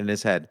transformation in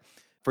his head.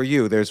 For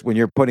you, when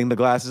you're putting the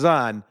glasses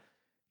on,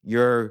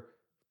 you're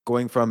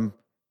going from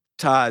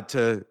Todd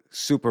to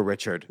Super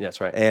Richard.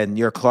 That's right. And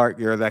you're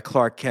that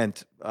Clark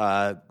Kent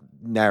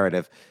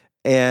narrative.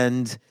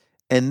 And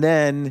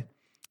then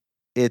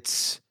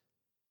it's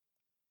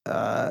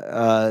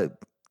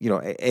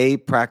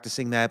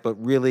practicing that, but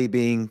really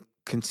being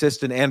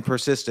consistent and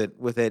persistent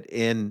with it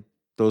in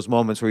those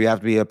moments where you have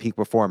to be a peak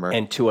performer.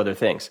 And 2 other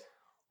things.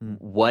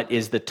 What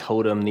is the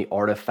totem, the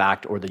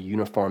artifact, or the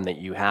uniform that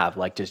you have?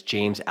 Like, does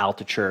James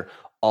Altucher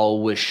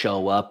always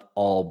show up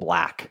all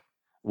black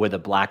with a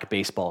black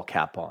baseball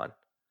cap on,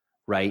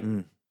 right?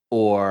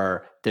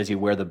 Or does he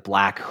wear the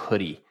black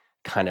hoodie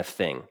kind of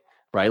thing,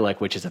 right? Like,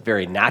 which is a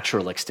very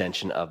natural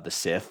extension of the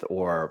Sith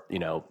or,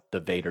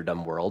 the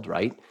Vaderdom world,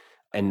 right?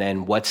 And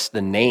then what's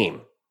the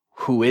name?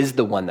 Who is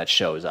the one that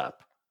shows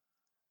up,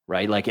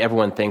 right? Like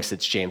everyone thinks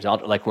it's James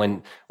Alder. Like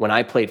when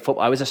I played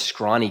football, I was a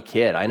scrawny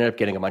kid. I ended up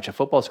getting a bunch of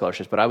football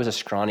scholarships, but I was a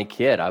scrawny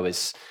kid. I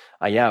was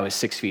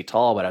 6 feet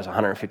tall, but I was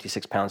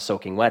 156 pounds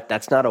soaking wet.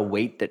 That's not a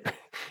weight that,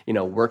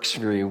 works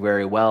for you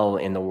very well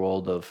in the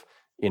world of,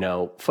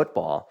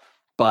 football.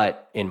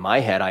 But in my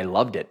head, I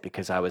loved it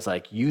because I was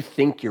like, you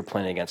think you're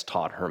playing against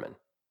Todd Herman,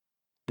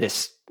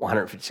 this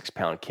 156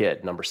 pound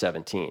kid, number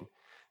 17.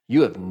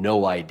 You have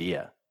no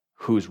idea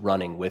who's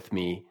running with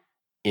me,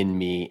 in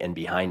me, and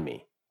behind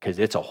me, because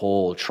it's a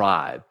whole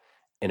tribe.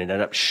 And it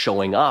ended up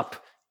showing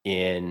up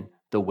in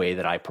the way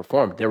that I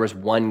performed. There was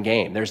one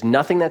game. There's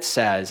nothing that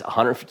says a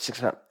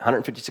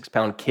 156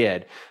 pound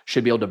kid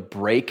should be able to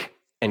break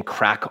and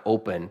crack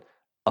open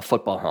a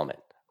football helmet.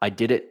 I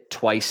did it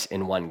twice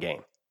in one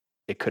game.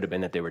 It could have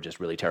been that they were just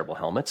really terrible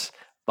helmets,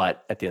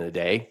 but at the end of the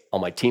day, all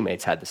my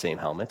teammates had the same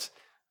helmets.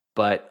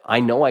 But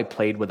I know I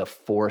played with a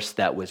force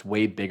that was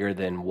way bigger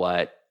than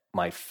what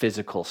my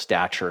physical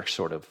stature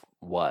sort of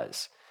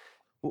was.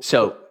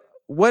 So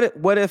what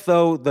if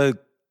though the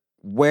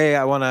way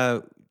I want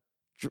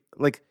to,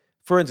 like,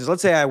 for instance,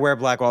 let's say I wear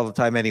black all the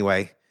time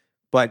anyway,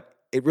 but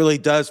it really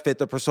does fit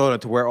the persona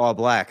to wear all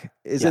black.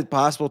 Is it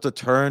possible to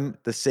turn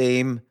the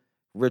same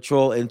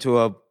ritual into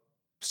a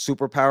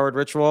superpowered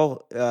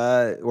ritual,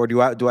 or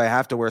do I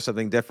have to wear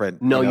something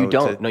different? No, you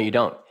don't. No, you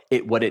don't.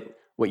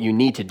 What you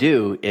need to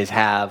do is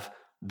have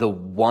the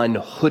one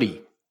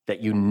hoodie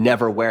that you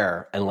never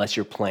wear unless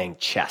you're playing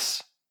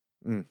chess.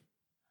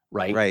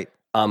 Right? Right.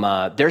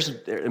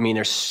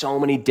 There's so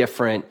many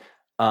different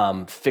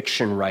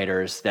fiction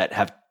writers that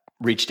have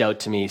reached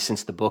out to me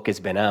since the book has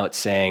been out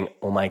saying,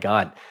 oh my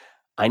God,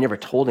 I never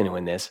told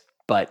anyone this,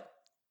 but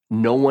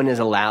no one is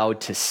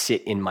allowed to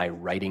sit in my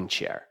writing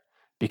chair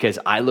because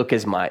I look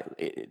as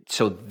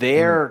so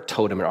their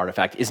totem and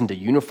artifact isn't a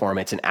uniform,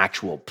 it's an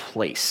actual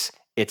place.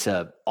 It's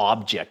a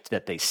object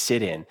that they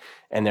sit in.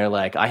 And they're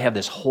like, I have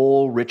this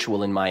whole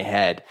ritual in my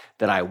head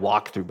that I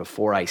walk through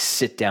before I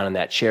sit down in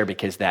that chair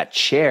because that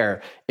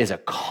chair is a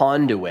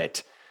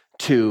conduit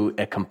to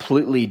a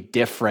completely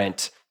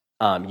different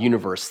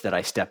universe that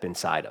I step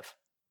inside of.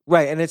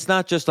 Right. And it's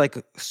not just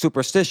like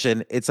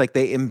superstition. It's like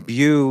they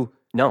imbue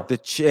the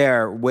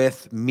chair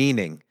with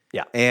meaning.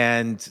 Yeah.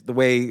 And the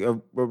way a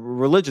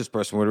religious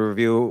person would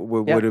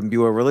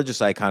imbue a religious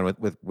icon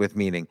with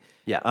meaning.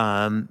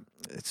 Yeah.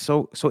 It's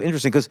so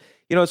interesting because,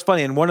 it's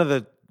funny. In one of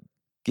the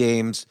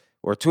games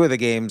or two of the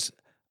games,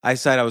 I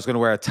said I was going to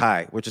wear a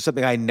tie, which is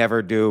something I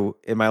never do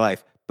in my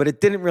life, but it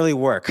didn't really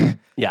work.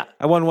 Yeah.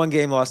 I won one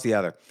game, lost the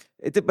other.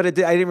 I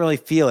didn't really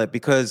feel it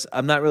because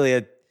I'm not really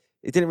it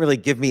didn't really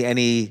give me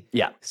any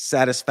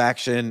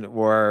satisfaction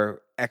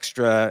or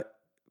extra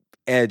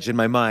edge in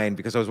my mind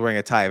because I was wearing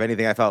a tie. If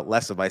anything, I felt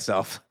less of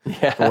myself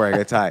for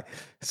wearing a tie.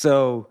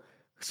 So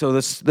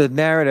the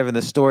narrative and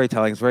the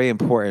storytelling is very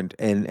important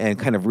and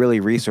kind of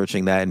really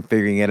researching that and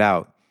figuring it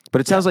out.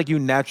 But it sounds like you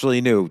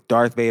naturally knew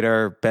Darth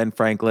Vader, Ben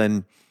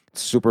Franklin,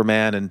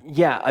 Superman, and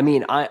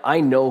I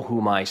know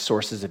who my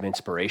sources of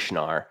inspiration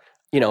are.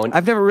 And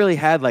I've never really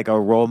had like a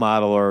role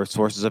model or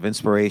sources of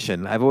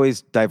inspiration. I've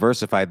always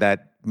diversified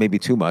that maybe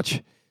too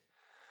much.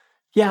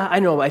 Yeah, I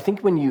know. I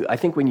think when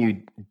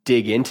you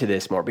dig into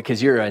this more,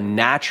 because you're a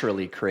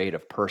naturally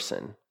creative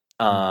person,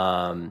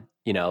 and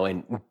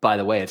by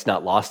the way, it's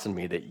not lost on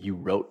me that you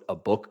wrote a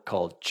book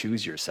called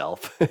Choose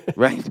Yourself,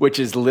 right? Which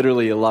is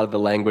literally a lot of the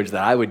language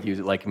that I would use.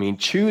 Like,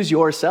 choose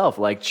yourself,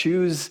 like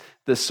choose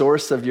the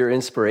source of your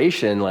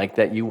inspiration, like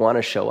that you want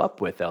to show up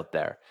with out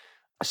there.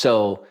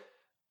 So,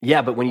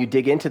 yeah, but when you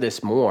dig into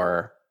this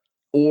more,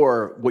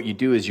 or what you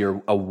do is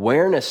your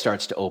awareness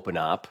starts to open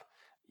up,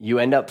 you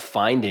end up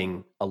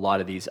finding a lot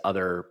of these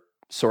other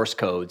source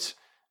codes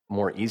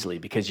more easily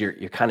because you're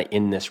kind of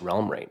in this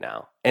realm right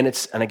now. And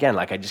again,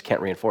 like I just can't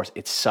reinforce,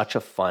 it's such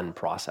a fun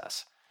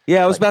process.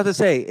 Yeah, I was about to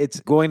say, it's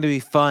going to be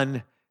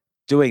fun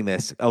doing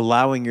this,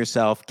 giving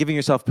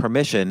yourself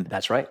permission.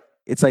 That's right.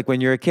 It's like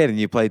when you're a kid and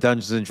you play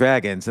Dungeons and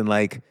Dragons, and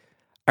like,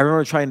 I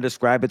remember trying to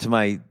describe it to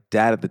my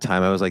dad at the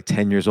time. I was like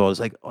 10 years old. It's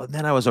like, oh, and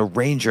then I was a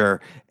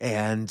ranger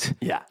and,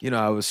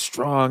 I was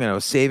strong and I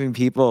was saving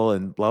people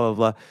and blah, blah,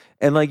 blah.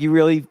 And like, you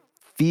really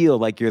feel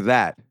like you're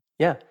that.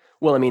 Yeah.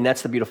 Well,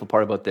 that's the beautiful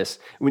part about this.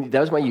 That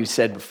was what you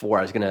said before.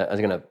 I was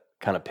gonna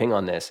kind of ping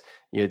on this.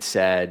 You had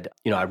said,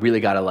 I really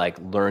got to like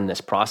learn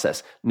this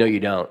process. No, you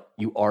don't.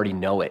 You already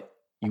know it.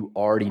 You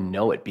already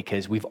know it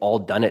because we've all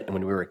done it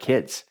when we were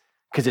kids.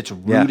 Because it's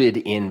rooted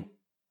in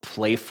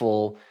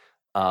playful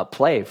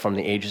play from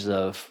the ages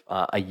of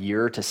a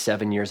year to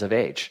 7 years of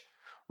age,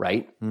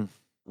 right?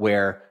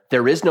 Where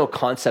there is no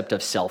concept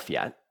of self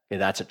yet.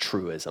 That's a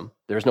truism.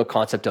 There's no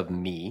concept of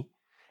me.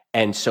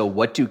 And so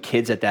what do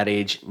kids at that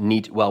age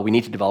need? Well, we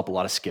need to develop a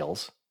lot of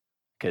skills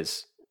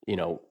because,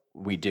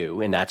 we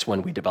do, and that's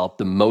when we develop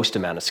the most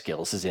amount of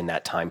skills, is in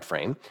that time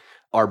frame.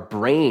 Our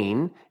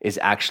brain is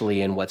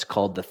actually in what's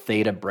called the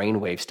theta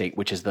brainwave state,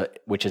 which is the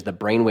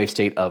brainwave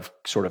state of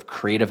sort of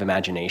creative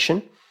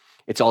imagination.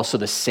 It's also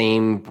the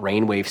same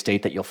brainwave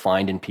state that you'll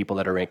find in people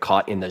that are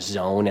caught in the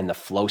zone and the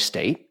flow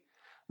state.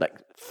 Like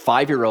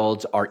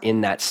 5-year-olds are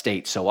in that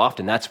state so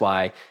often. That's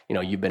why,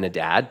 you've been a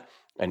dad,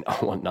 and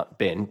well, not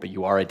been, but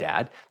you are a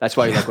dad. That's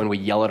why like when we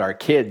yell at our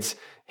kids,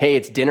 hey,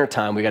 it's dinner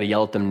time, we got to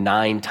yell at them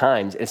 9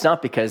 times. It's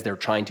not because they're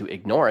trying to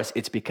ignore us.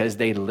 It's because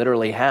they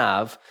literally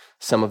have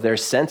some of their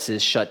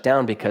senses shut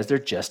down because they're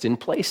just in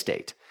play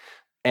state.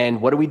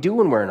 And what do we do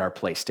when we're in our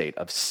play state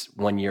of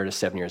 1 year to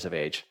 7 years of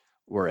age?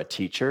 We're a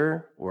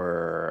teacher,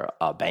 we're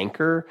a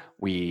banker,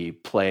 we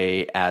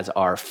play as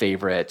our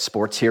favorite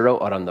sports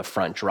hero out on the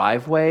front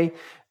driveway.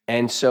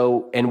 And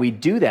we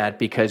do that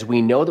because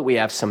we know that we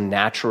have some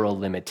natural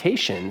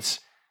limitations.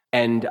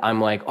 And I'm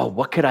like, oh,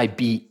 what could I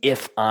be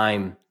if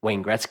I'm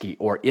Wayne Gretzky,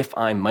 or if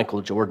I'm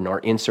Michael Jordan, or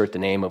insert the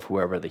name of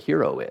whoever the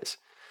hero is.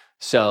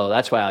 So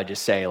that's why I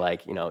just say,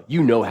 like, you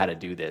know how to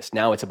do this.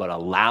 Now it's about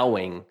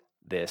allowing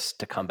this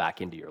to come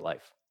back into your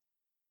life.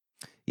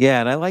 Yeah,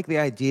 and I like the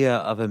idea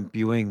of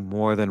imbuing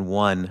more than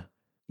one,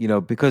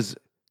 because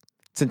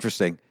it's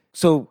interesting.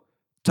 So,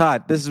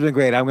 Todd, this has been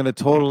great. I'm going to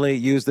totally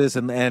use this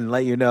and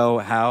let you know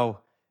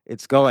how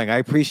it's going. I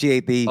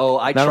appreciate the... Oh,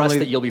 I trust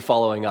that you'll be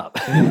following up.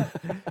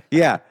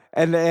 Yeah.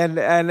 And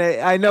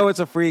I know it's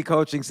a free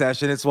coaching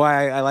session. It's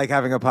why I like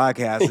having a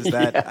podcast, is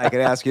that I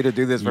can ask you to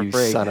do this for you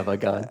free. Son of a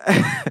gun.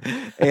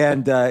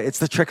 And it's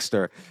the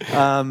trickster.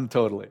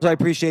 Totally. So I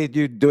appreciate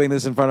you doing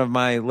this in front of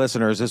my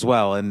listeners as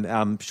well. And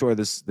I'm sure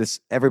this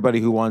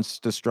everybody who wants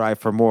to strive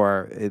for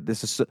more,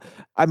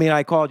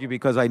 I called you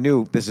because I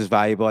knew this is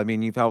valuable. I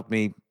mean, you've helped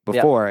me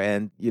before,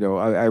 and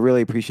I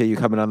really appreciate you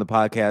coming on the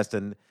podcast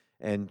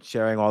and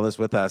sharing all this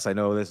with us. I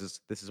know this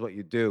is what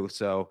you do,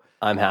 so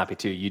I'm happy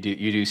to. You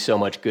do so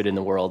much good in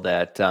the world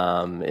that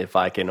if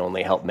I can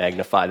only help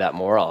magnify that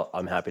more,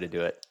 I'm happy to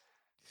do it.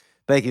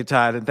 Thank you,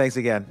 Todd, and thanks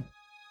again.